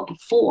I felt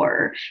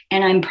before.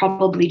 And I'm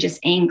probably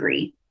just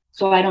angry.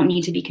 So I don't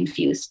need to be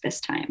confused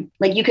this time.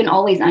 Like you can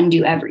always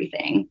undo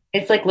everything.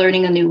 It's like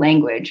learning a new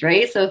language,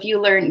 right? So if you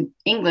learn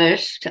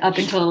English up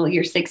until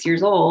you're 6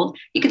 years old,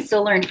 you can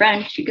still learn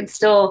French. You can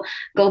still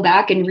go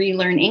back and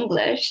relearn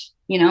English,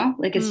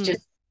 like it's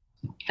just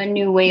a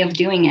new way of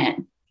doing it.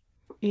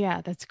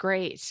 Yeah, that's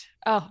great.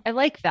 Oh, I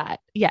like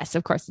that. Yes,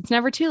 of course, it's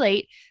never too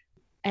late.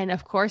 And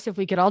of course, if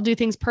we could all do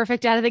things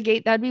perfect out of the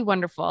gate, that'd be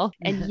wonderful.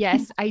 And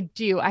yes, I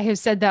do. I have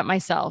said that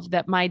myself,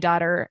 that my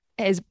daughter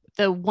is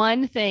the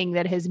one thing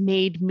that has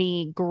made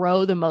me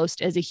grow the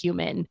most as a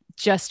human,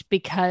 just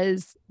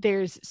because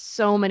there's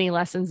so many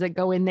lessons that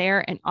go in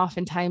there. And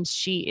oftentimes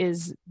she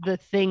is the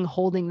thing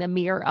holding the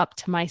mirror up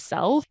to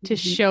myself to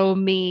show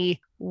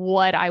me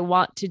what I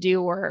want to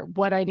do or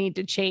what I need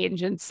to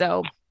change. And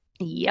so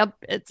yep,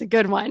 it's a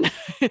good one.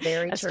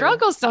 Very true.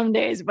 Struggle some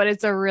days, but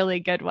it's a really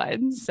good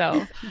one.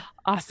 So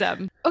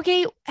awesome.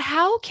 Okay,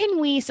 how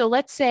can we, so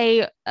let's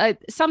say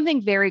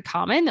something very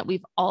common that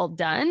we've all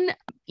done,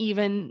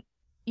 even,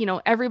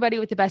 everybody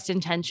with the best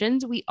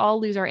intentions, we all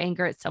lose our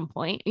anger at some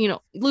point,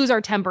 lose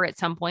our temper at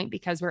some point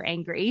because we're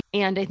angry.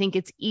 And I think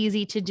it's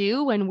easy to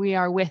do when we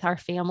are with our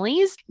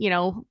families,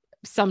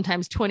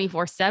 sometimes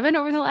 24/7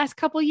 over the last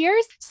couple of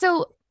years.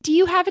 So do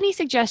you have any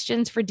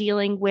suggestions for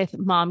dealing with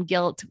mom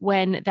guilt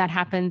when that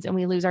happens and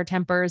we lose our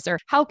tempers, or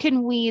how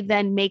can we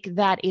then make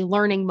that a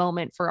learning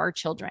moment for our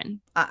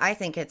children? I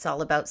think it's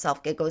all about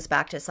it goes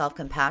back to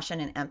self-compassion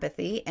and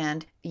empathy.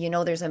 And,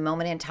 there's a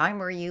moment in time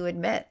where you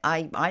admit,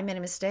 I made a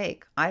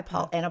mistake,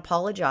 and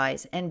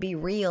apologize and be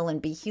real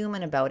and be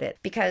human about it.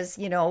 Because,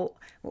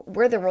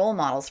 we're the role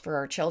models for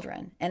our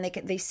children, and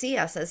they see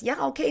us as, yeah,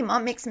 okay,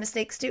 mom makes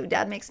mistakes too.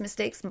 Dad makes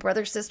mistakes.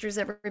 Brothers, sisters,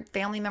 every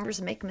family members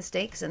make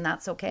mistakes, and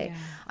that's okay. Yeah.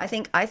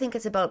 I think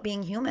it's about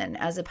being human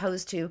as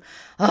opposed to,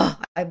 oh,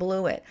 I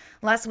blew it.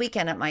 Last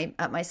weekend at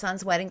my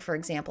son's wedding, for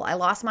example, I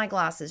lost my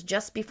glasses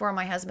just before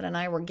my husband and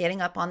I were getting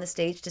up on the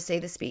stage to say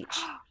the speech.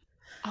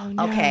 Oh,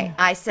 no. Okay.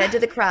 I said to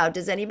the crowd,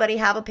 does anybody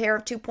have a pair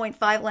of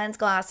 2.5 lens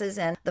glasses?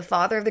 And the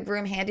father of the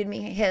groom handed me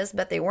his,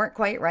 but they weren't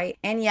quite right.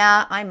 And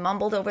yeah, I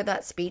mumbled over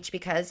that speech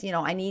because,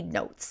 I need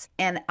notes.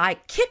 And I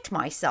kicked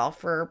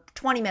myself for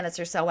 20 minutes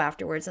or so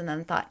afterwards and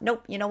then thought,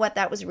 nope, you know what?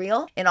 That was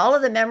real. In all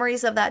of the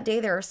memories of that day,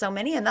 there are so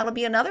many, and that'll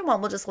be another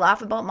one. We'll just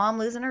laugh about mom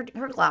losing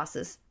her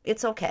glasses.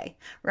 It's okay.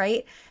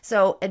 Right?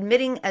 So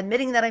admitting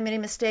that I made a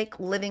mistake,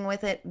 living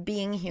with it,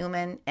 being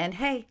human, and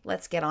hey,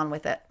 let's get on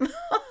with it.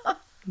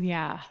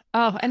 Yeah.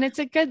 Oh, and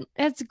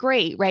it's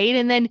great. Right.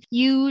 And then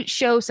you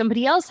show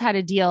somebody else how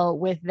to deal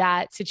with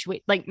that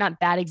situation, like not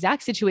that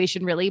exact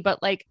situation really,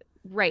 but like,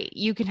 right.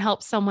 You can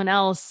help someone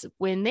else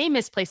when they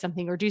misplace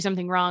something or do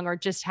something wrong, or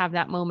just have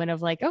that moment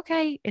of like,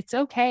 okay, it's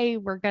okay.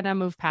 We're going to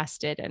move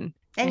past it. And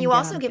you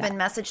also give a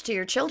message to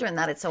your children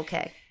that it's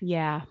okay.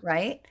 Yeah.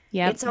 Right?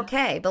 Yeah. It's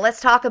okay. But let's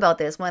talk about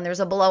this. When there's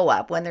a blow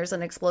up, when there's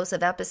an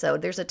explosive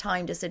episode, there's a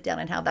time to sit down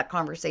and have that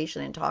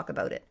conversation and talk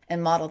about it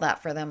and model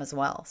that for them as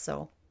well.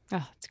 So.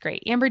 Oh, it's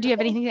great. Amber, do you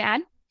have anything to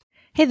add?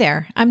 Hey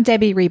there, I'm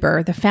Debbie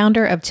Reber, the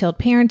founder of Tilt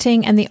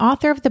Parenting and the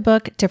author of the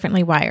book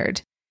Differently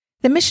Wired.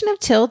 The mission of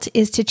Tilt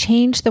is to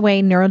change the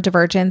way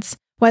neurodivergence,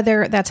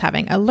 whether that's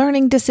having a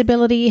learning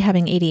disability,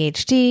 having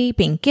ADHD,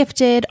 being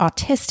gifted,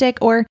 autistic,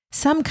 or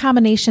some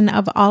combination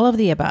of all of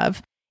the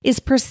above, is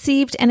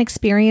perceived and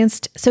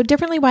experienced so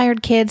differently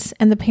wired kids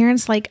and the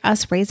parents like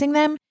us raising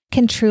them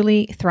can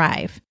truly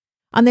thrive.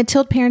 On the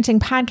Tilt Parenting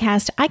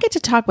podcast, I get to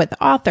talk with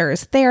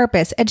authors,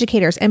 therapists,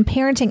 educators, and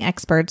parenting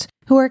experts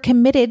who are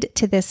committed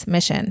to this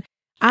mission.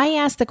 I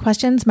ask the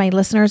questions my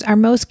listeners are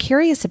most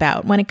curious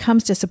about when it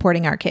comes to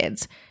supporting our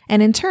kids.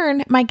 And in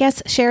turn, my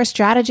guests share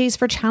strategies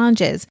for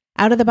challenges,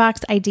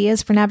 out-of-the-box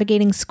ideas for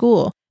navigating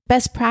school,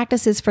 best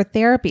practices for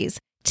therapies,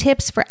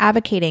 tips for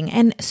advocating,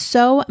 and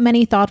so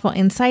many thoughtful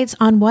insights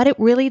on what it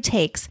really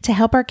takes to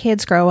help our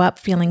kids grow up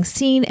feeling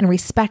seen and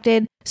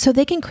respected so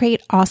they can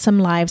create awesome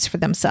lives for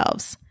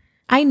themselves.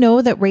 I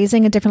know that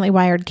raising a differently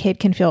wired kid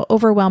can feel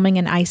overwhelming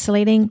and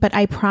isolating, but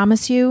I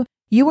promise you,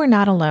 you are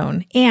not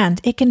alone,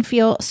 and it can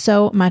feel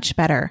so much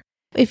better.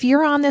 If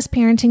you're on this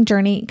parenting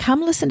journey,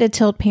 come listen to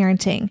Tilt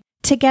Parenting.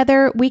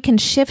 Together, we can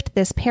shift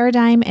this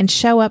paradigm and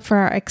show up for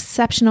our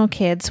exceptional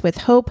kids with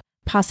hope,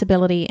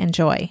 possibility, and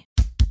joy.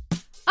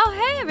 Oh,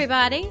 hey,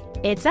 everybody.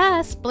 It's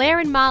us, Blair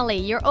and Molly,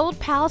 your old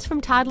pals from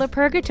Toddler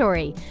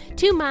Purgatory.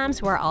 Two moms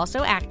who are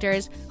also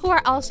actors, who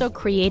are also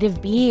creative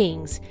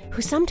beings,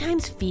 who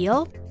sometimes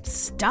feel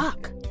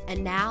stuck.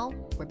 And now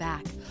we're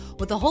back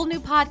with a whole new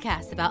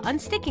podcast about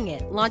unsticking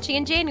it, launching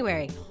in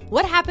January.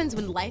 What happens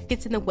when life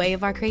gets in the way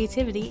of our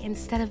creativity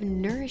instead of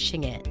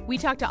nourishing it? We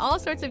talk to all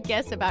sorts of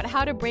guests about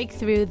how to break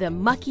through the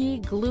mucky,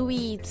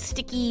 gluey,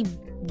 sticky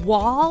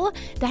wall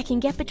that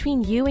can get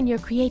between you and your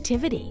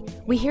creativity.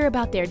 We hear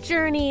about their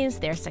journeys,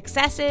 their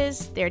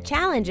successes, their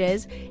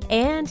challenges,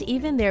 and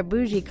even their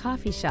bougie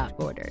coffee shop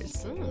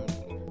orders.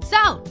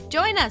 So,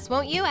 join us,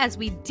 won't you, as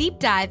we deep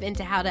dive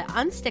into how to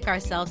unstick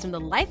ourselves from the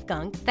life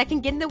gunk that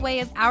can get in the way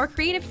of our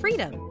creative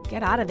freedom.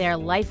 Get out of there,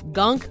 life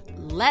gunk.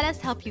 Let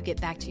us help you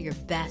get back to your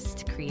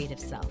best creative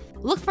self.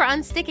 Look for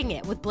Unsticking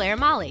It with Blair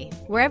and Molly,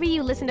 wherever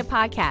you listen to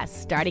podcasts,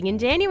 starting in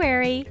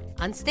January.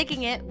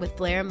 Unsticking It with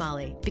Blair and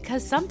Molly,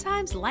 because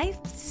sometimes life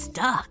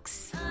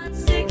sucks.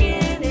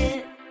 Unsticking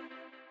it.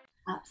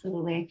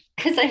 Absolutely.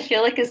 Because I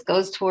feel like this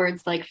goes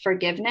towards like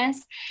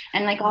forgiveness.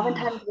 And like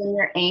oftentimes when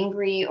you're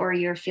angry or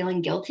you're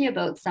feeling guilty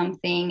about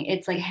something,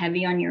 it's like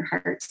heavy on your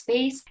heart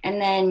space.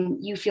 And then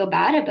you feel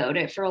bad about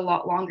it for a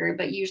lot longer.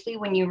 But usually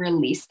when you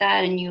release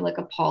that and you like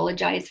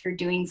apologize for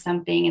doing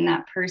something and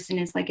that person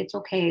is like, it's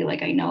okay.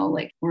 Like, I know,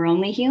 like we're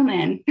only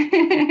human.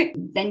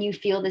 Then you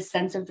feel this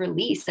sense of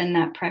release and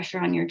that pressure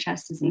on your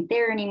chest isn't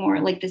there anymore.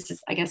 Like this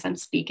is, I guess I'm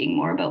speaking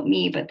more about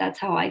me, but that's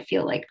how I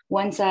feel like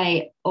once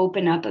I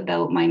open up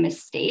about my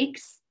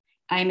mistakes,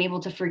 I'm able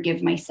to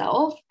forgive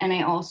myself. And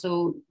I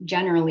also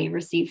generally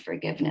receive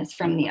forgiveness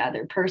from the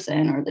other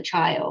person or the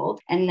child.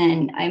 And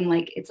then I'm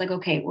like, it's like,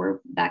 okay, we're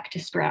back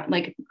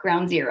to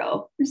ground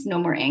zero. There's no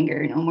more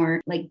anger, no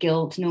more like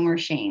guilt, no more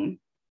shame.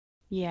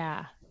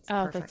 Yeah.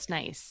 Oh, that's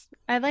nice.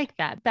 I like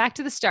that. Back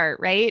to the start,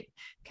 right?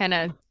 Kind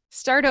of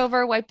start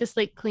over, wipe the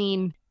slate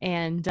clean,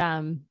 and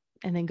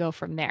then go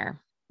from there.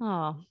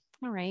 Oh,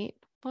 all right.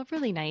 Well,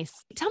 really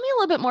nice. Tell me a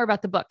little bit more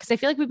about the book, because I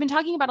feel like we've been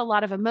talking about a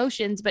lot of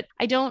emotions, but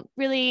I want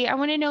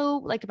to know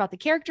like about the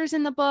characters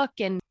in the book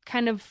and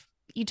kind of,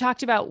 you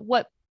talked about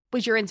what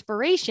was your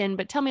inspiration,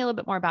 but tell me a little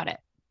bit more about it.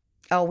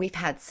 Oh, we've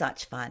had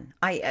such fun.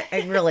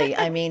 I really,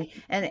 I mean,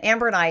 and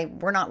Amber and I,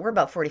 we're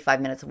about 45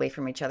 minutes away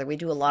from each other. We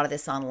do a lot of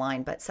this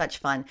online, but such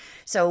fun.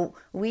 So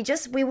we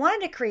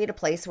wanted to create a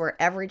place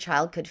where every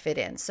child could fit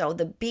in. So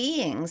the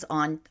beings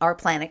on our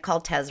planet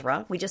called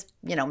Tezra, we just,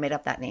 made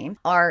up that name,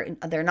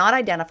 they're not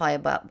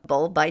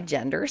identifiable by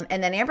genders.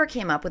 And then Amber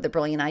came up with a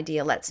brilliant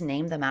idea. Let's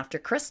name them after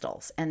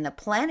crystals. And the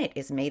planet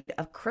is made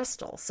of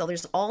crystals. So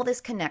there's all this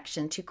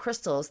connection to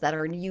crystals that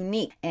are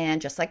unique. And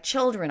just like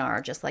children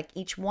are, just like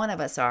each one of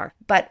us are.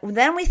 But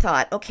then we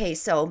thought, okay,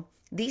 so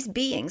these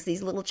beings,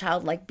 these little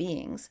childlike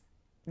beings,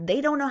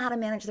 they don't know how to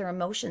manage their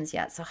emotions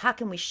yet. So how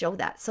can we show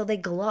that? So they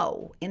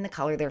glow in the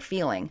color they're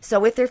feeling.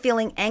 So if they're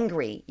feeling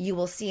angry, you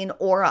will see an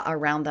aura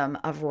around them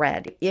of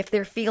red. If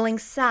they're feeling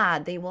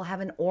sad, they will have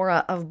an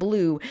aura of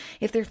blue.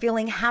 If they're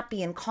feeling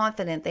happy and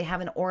confident, they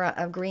have an aura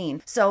of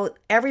green. So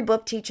every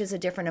book teaches a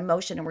different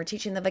emotion, and we're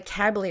teaching the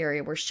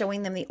vocabulary. We're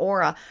showing them the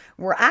aura.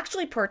 We're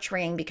actually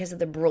portraying, because of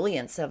the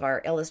brilliance of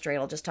our illustrator,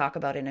 I'll just talk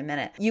about in a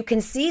minute. You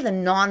can see the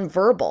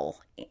nonverbal,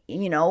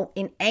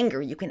 in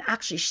anger. You can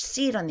actually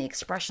see it on the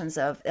expressions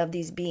of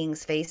these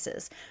beings'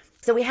 faces.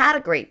 So we had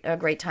a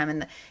great time.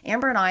 And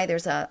Amber and I,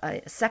 there's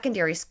a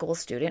secondary school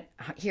student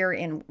here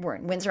we're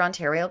in Windsor,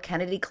 Ontario.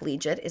 Kennedy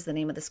Collegiate is the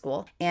name of the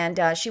school. And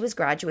she was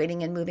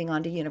graduating and moving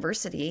on to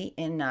university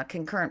in a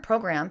concurrent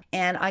program.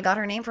 And I got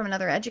her name from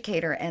another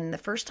educator. And the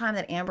first time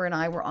that Amber and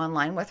I were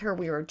online with her,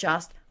 we were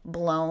just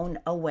blown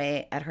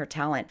away at her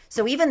talent.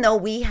 So even though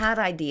we had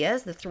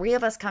ideas, the three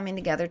of us coming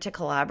together to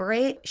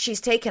collaborate, she's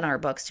taken our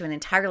books to an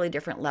entirely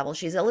different level.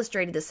 She's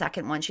illustrated the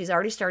second one. She's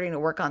already starting to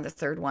work on the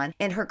third one.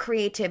 And her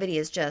creativity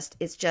it's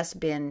just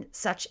been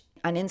such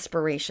an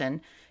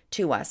inspiration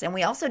to us. And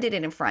we also did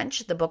it in French.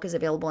 The book is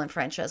available in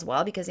French as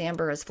well, because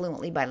Amber is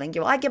fluently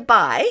bilingual. I get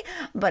by,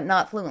 but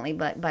not fluently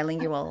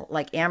bilingual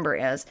like Amber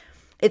is.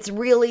 It's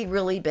really,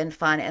 really been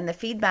fun. And the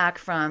feedback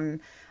from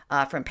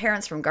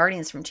parents, from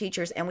guardians, from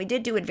teachers. And we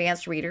did do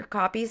advanced reader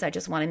copies, I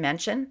just want to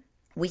mention.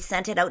 We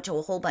sent it out to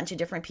a whole bunch of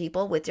different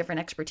people with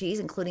different expertise,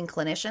 including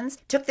clinicians,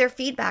 took their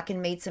feedback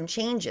and made some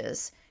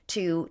changes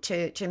to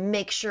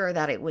make sure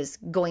that it was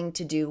going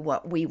to do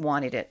what we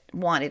wanted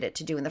it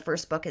to do. And the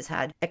first book has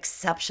had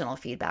exceptional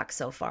feedback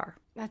so far.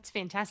 That's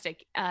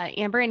fantastic.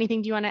 Amber,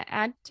 anything do you want to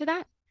add to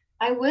that?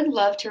 I would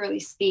love to really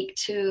speak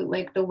to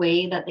like the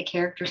way that the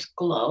characters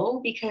glow,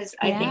 because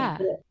I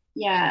think that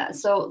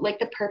so like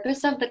the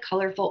purpose of the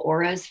colorful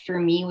auras for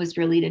me was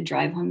really to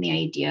drive home the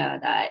idea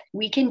that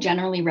we can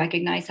generally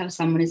recognize how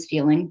someone is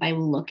feeling by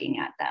looking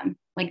at them.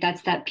 Like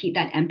that's that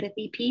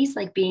empathy piece,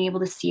 like being able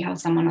to see how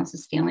someone else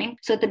is feeling.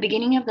 So at the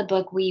beginning of the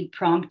book, we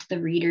prompt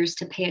the readers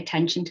to pay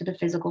attention to the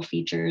physical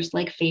features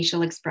like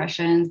facial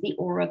expressions, the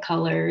aura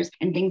colors,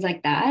 and things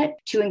like that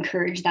to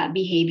encourage that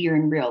behavior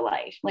in real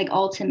life. Like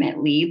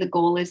ultimately, the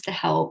goal is to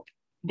help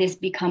this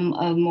become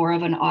a more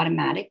of an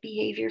automatic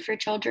behavior for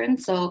children.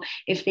 So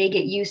if they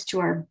get used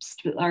to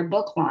our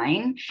book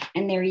line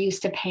and they're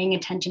used to paying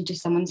attention to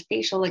someone's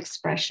facial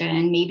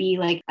expression, maybe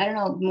like, I don't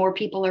know, more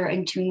people are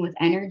in tune with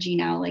energy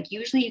now. Like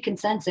usually you can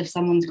sense if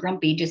someone's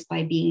grumpy just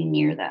by being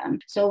near them.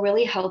 So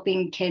really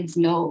helping kids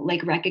know,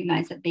 like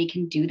recognize that they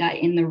can do that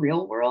in the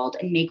real world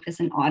and make this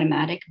an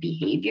automatic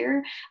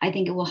behavior. I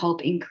think it will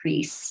help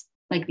increase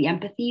like the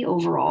empathy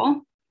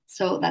overall.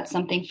 So that's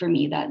something for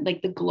me that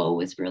like the glow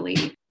is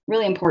really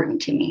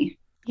important to me.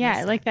 Yeah,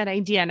 I like that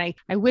idea. And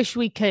I wish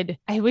we could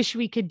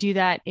do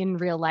that in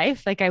real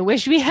life. Like, I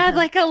wish we had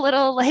like a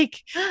little,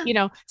 like,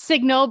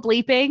 signal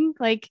bleeping,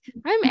 like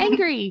I'm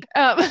angry.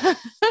 And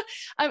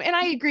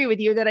I agree with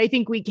you that I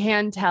think we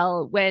can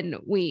tell when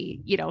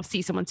we,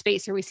 see someone's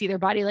face or we see their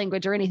body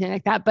language or anything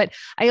like that. But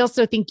I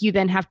also think you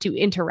then have to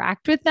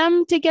interact with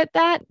them to get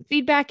that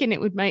feedback. And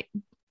it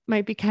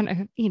might be kind of,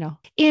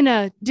 in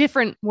a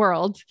different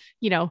world,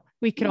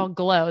 we could all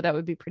glow. That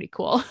would be pretty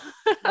cool.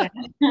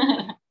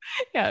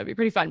 Yeah, it'd be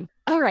pretty fun.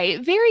 All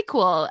right. Very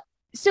cool.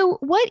 So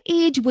what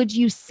age would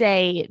you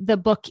say the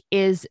book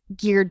is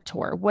geared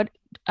toward? What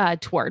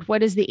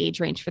is the age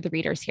range for the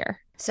readers here?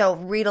 So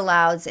read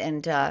alouds,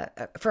 and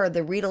for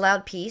the read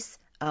aloud piece,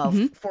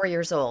 4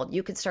 years old,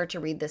 you could start to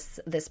read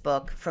this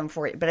book from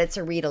 4, but it's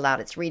a read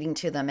aloud. It's reading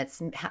to them.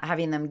 It's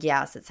having them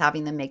guess. It's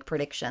having them make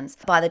predictions.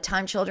 By the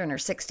time children are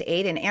 6 to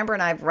 8, and Amber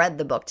and I have read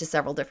the book to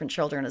several different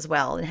children as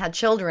well, and had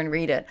children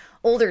read it,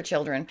 older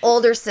children,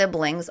 older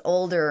siblings,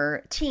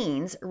 older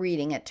teens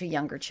reading it to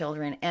younger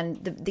children.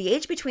 And the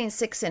age between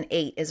 6 and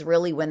 8 is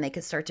really when they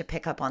could start to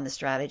pick up on the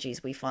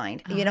strategies we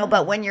find,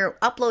 but when you're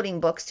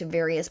uploading books to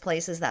various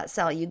places that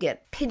sell, you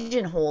get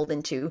pigeonholed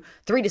into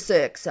 3 to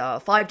 6,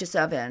 5 to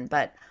 7,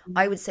 but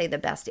I would say the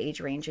best age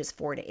range is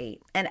 4 to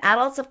 8. And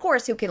adults, of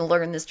course, who can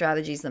learn the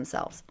strategies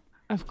themselves.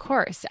 Of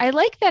course. I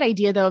like that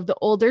idea, though, of the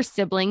older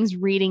siblings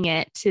reading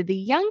it to the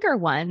younger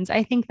ones.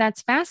 I think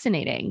that's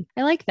fascinating.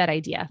 I like that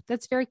idea.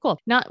 That's very cool.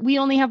 We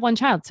only have one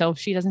child, so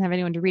she doesn't have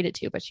anyone to read it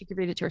to, but she could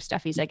read it to her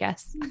stuffies, I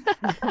guess.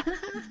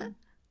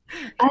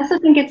 I also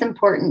think it's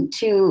important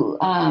to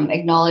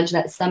acknowledge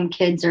that some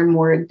kids are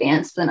more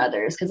advanced than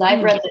others, because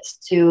I've read this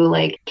to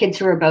like kids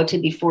who are about to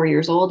be 4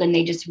 years old, and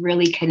they just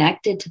really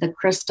connected to the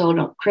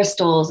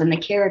crystals and the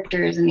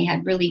characters, and they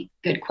had really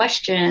good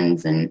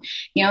questions. And,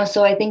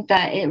 so I think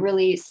that it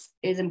really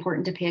is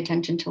important to pay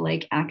attention to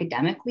like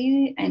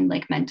academically and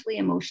like mentally,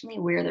 emotionally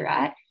where they're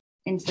at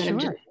instead of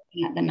just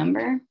looking at the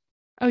number.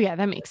 Oh yeah,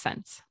 that makes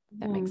sense.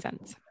 That makes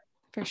sense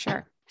for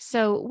sure.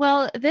 So,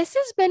 well, this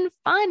has been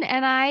fun,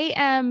 and I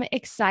am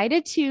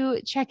excited to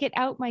check it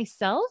out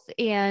myself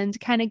and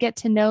kind of get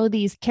to know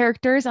these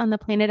characters on the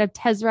planet of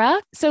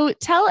Tezra. So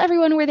tell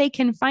everyone where they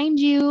can find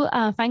you,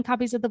 find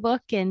copies of the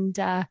book, and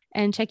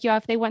check you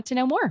out if they want to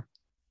know more.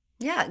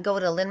 Yeah, go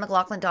to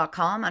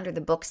lynnmclaughlin.com under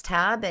the books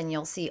tab, and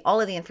you'll see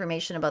all of the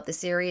information about the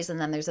series. And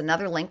then there's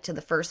another link to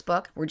the first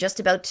book. We're just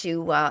about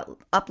to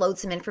upload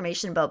some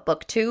information about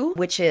book 2,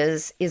 which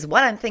is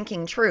What I'm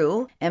Thinking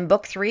True. And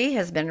book 3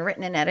 has been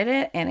written and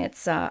edited, and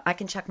it's I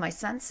Can Check My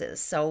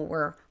Senses. So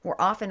we're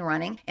off and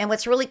running. And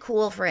what's really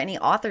cool for any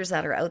authors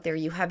that are out there,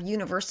 you have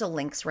universal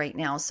links right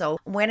now. So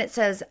when it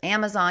says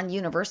Amazon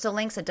universal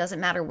links, it doesn't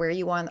matter where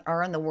you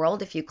are in the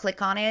world. If you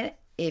click on it,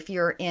 if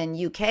you're in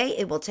UK,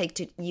 it will take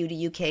you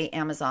to UK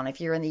Amazon. If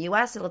you're in the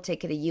US, it'll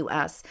take you to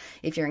US.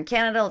 If you're in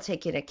Canada, it'll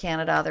take you to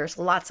Canada. There's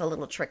lots of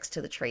little tricks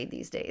to the trade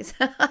these days.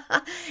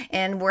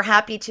 And we're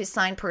happy to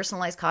sign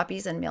personalized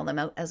copies and mail them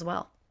out as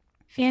well.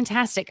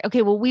 Fantastic.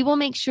 Okay. Well, we will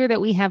make sure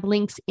that we have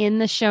links in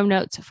the show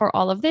notes for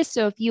all of this.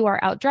 So if you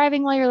are out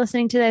driving while you're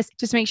listening to this,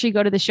 just make sure you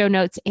go to the show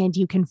notes and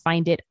you can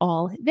find it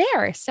all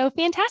there. So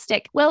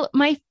fantastic. Well,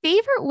 my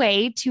favorite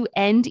way to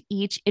end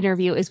each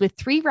interview is with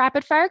 3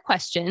 rapid fire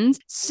questions.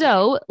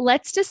 So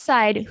let's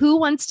decide who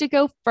wants to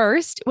go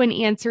first when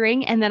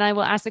answering, and then I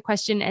will ask the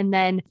question, and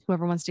then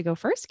whoever wants to go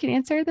first can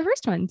answer the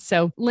first one.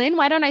 So Lynn,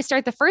 why don't I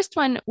start the first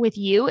one with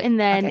you, and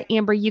then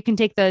Amber, you can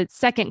take the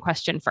second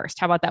question first.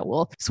 How about that?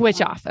 We'll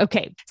switch off.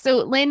 Okay. So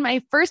Lynn,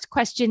 my first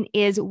question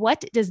is,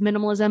 what does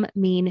minimalism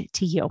mean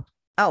to you?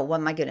 Oh, well,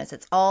 my goodness.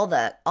 It's all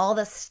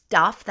the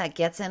stuff that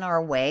gets in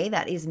our way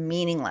that is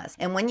meaningless.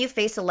 And when you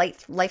face a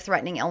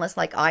life-threatening illness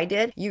like I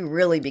did, you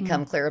really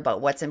become clear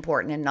about what's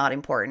important and not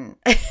important.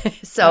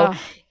 So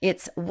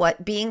it's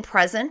being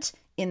present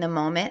in the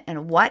moment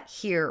and what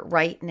here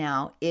right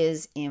now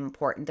is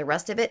important. The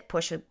rest of it,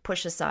 push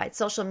aside.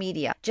 Social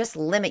media, just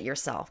limit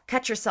yourself,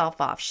 cut yourself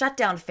off, shut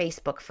down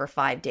Facebook for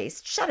 5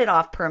 days, shut it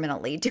off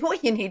permanently, do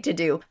what you need to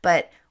do.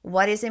 But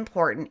what is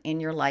important in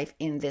your life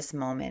in this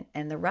moment,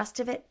 and the rest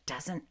of it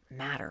doesn't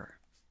matter.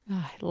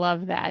 Oh, I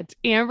love that.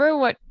 Amber,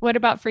 what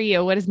about for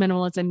you? What does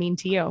minimalism mean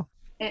to you?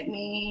 It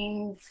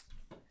means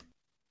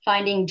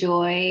finding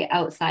joy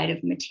outside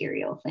of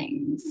material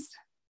things.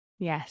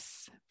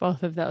 Yes,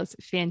 both of those.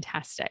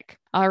 Fantastic.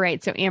 All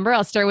right. So Amber,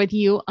 I'll start with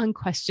you on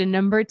question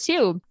number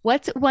 2.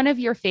 What's one of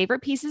your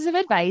favorite pieces of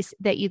advice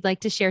that you'd like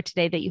to share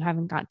today that you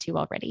haven't got to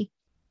already?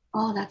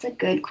 Oh, that's a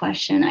good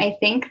question. I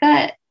think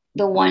that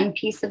the one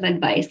piece of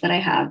advice that I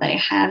have that I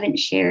haven't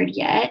shared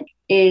yet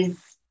is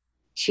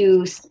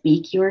to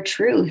speak your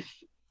truth.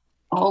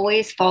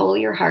 Always follow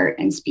your heart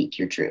and speak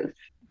your truth.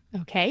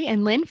 Okay.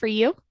 And Lynn, for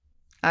you?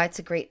 It's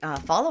a great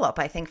follow-up,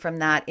 I think, from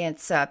that.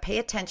 It's pay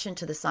attention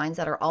to the signs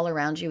that are all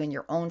around you and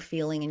your own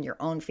feeling and your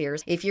own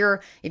fears. If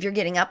you're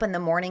getting up in the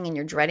morning and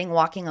you're dreading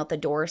walking out the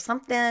door,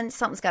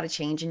 something's got to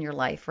change in your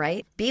life,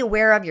 right? Be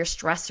aware of your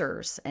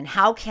stressors and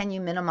how can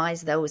you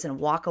minimize those and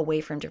walk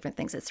away from different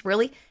things. It's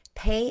really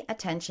pay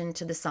attention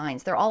to the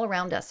signs. They're all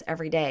around us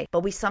every day,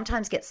 but we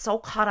sometimes get so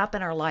caught up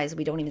in our lives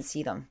we don't even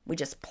see them. We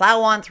just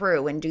plow on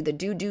through and do the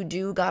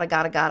do,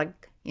 gotta,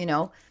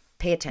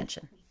 pay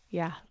attention.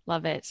 Yeah,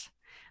 love it.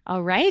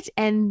 All right.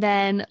 And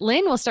then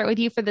Lynn, we'll start with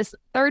you for this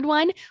third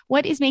one.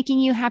 What is making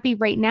you happy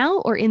right now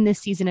or in this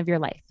season of your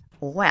life?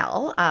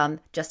 Well,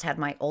 just had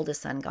my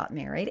oldest son got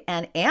married,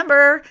 and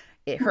Amber,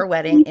 her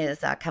wedding is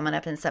coming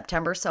up in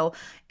September. So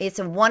it's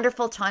a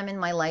wonderful time in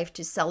my life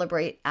to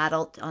celebrate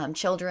adult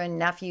children,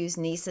 nephews,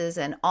 nieces,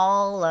 and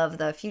all of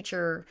the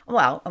future.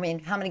 Well, I mean,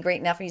 how many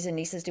great nephews and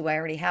nieces do I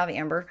already have,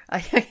 Amber?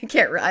 I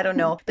don't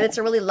know. But it's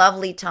a really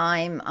lovely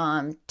time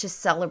to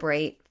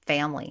celebrate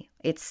family.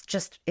 It's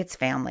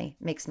family.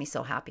 It makes me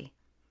so happy.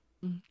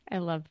 I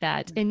love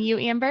that. And you,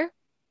 Amber?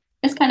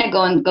 This kind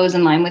of goes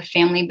in line with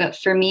family, but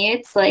for me,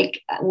 it's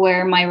like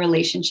where my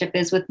relationship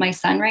is with my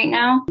son right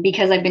now,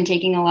 because I've been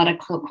taking a lot of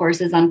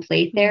courses on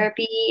play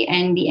therapy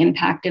and the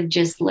impact of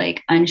just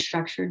like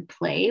unstructured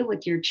play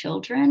with your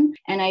children.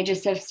 And I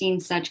just have seen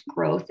such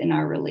growth in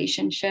our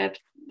relationship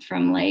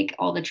from like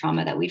all the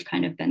trauma that we've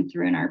kind of been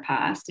through in our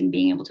past and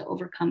being able to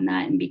overcome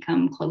that and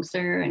become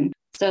closer. And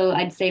so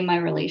I'd say my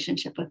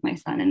relationship with my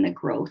son and the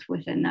growth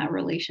within that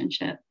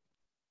relationship.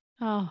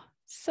 Oh,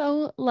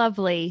 so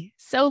lovely.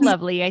 So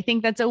lovely. I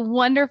think that's a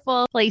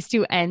wonderful place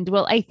to end.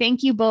 Well, I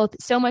thank you both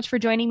so much for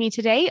joining me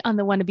today on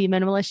the Wanna Be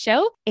Minimalist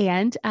show,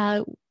 and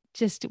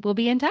we'll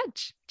be in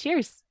touch.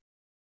 Cheers.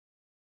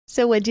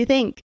 So what'd you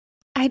think?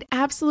 I'd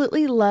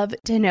absolutely love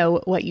to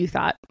know what you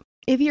thought.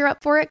 If you're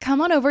up for it, come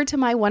on over to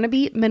my Wanna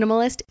Be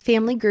Minimalist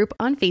family group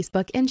on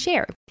Facebook and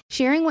share.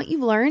 Sharing what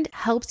you've learned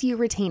helps you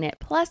retain it.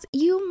 Plus,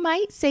 you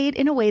might say it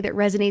in a way that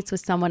resonates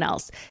with someone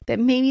else, that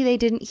maybe they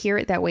didn't hear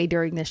it that way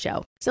during the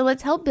show. So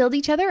let's help build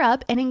each other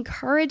up and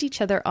encourage each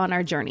other on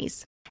our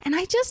journeys. And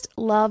I just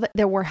love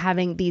that we're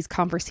having these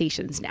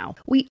conversations now.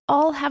 We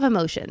all have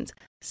emotions.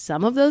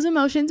 Some of those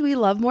emotions we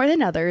love more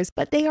than others,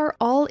 but they are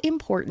all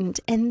important.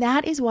 And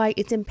that is why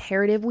it's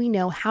imperative we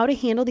know how to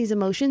handle these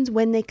emotions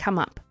when they come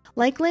up.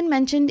 Like Lynn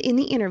mentioned in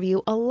the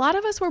interview, a lot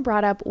of us were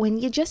brought up when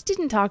you just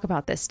didn't talk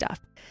about this stuff.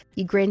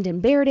 You grinned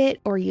and bared it,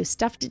 or you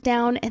stuffed it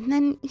down, and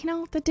then,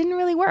 that didn't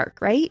really work,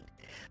 right?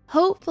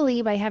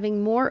 Hopefully, by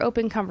having more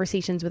open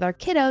conversations with our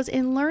kiddos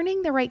and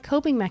learning the right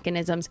coping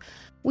mechanisms,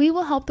 we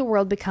will help the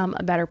world become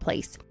a better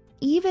place.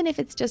 Even if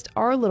it's just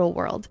our little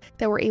world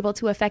that we're able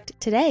to affect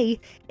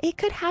today, it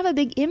could have a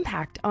big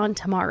impact on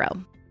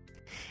tomorrow.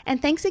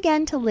 And thanks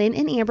again to Lynn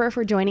and Amber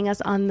for joining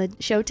us on the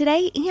show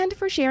today and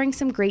for sharing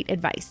some great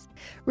advice.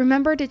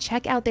 Remember to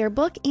check out their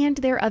book and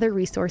their other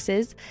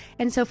resources.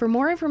 And so for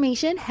more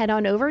information, head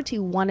on over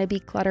to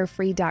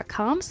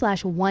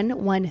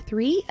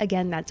wannabeclutterfree.com/113.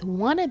 Again, that's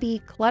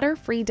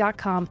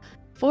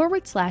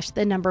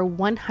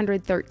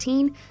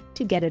wannabeclutterfree.com/113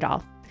 to get it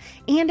all.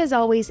 And as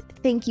always,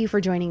 thank you for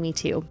joining me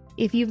too.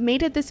 If you've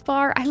made it this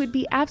far, I would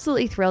be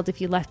absolutely thrilled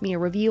if you left me a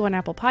review on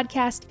Apple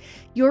Podcast.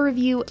 Your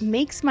review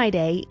makes my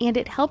day, and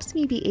it helps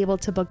me be able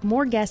to book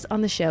more guests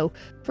on the show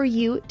for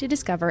you to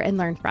discover and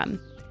learn from.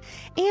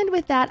 And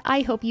with that,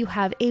 I hope you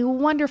have a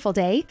wonderful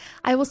day.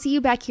 I will see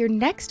you back here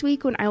next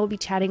week when I will be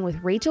chatting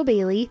with Rachel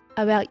Bailey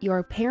about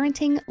your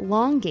parenting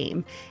long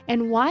game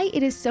and why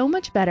it is so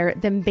much better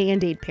than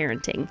Band-Aid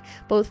parenting,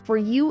 both for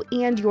you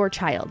and your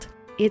child.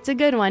 It's a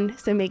good one,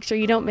 so make sure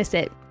you don't miss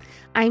it.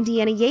 I'm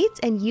Deanna Yates,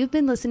 and you've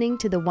been listening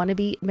to the Wanna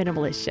Be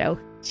Minimalist Show.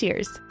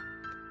 Cheers.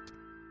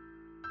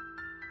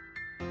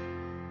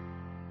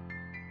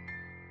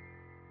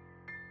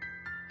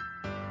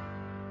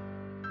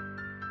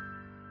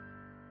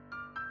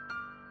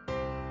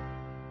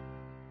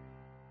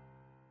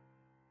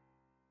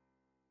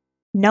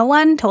 No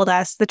one told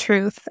us the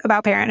truth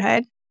about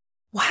parenthood.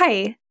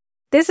 Why?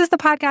 This is the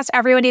podcast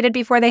everyone needed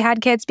before they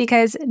had kids,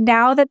 because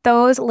now that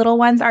those little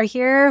ones are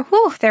here,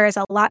 there is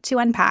a lot to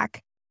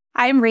unpack.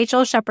 I'm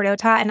Rachel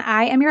Shepardota, and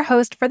I am your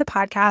host for the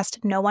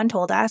podcast No One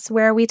Told Us,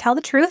 where we tell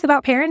the truth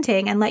about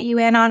parenting and let you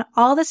in on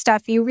all the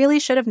stuff you really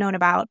should have known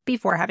about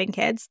before having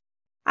kids.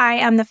 I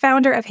am the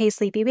founder of Hey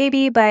Sleepy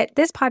Baby, but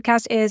this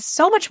podcast is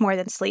so much more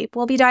than sleep.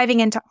 We'll be diving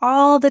into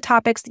all the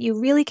topics that you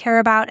really care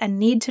about and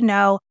need to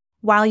know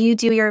while you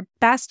do your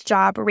best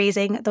job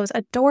raising those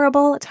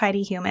adorable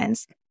tiny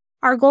humans.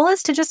 Our goal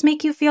is to just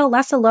make you feel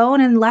less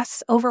alone and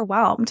less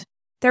overwhelmed.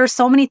 There are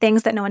so many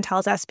things that no one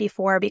tells us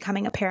before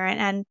becoming a parent,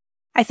 and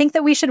I think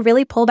that we should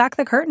really pull back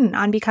the curtain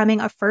on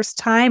becoming a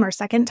first-time or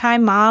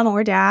second-time mom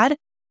or dad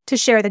to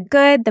share the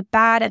good, the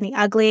bad, and the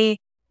ugly.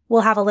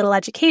 We'll have a little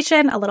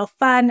education, a little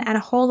fun, and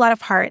a whole lot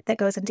of heart that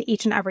goes into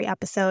each and every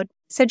episode.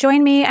 So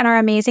join me and our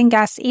amazing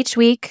guests each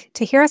week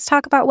to hear us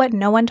talk about what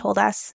no one told us.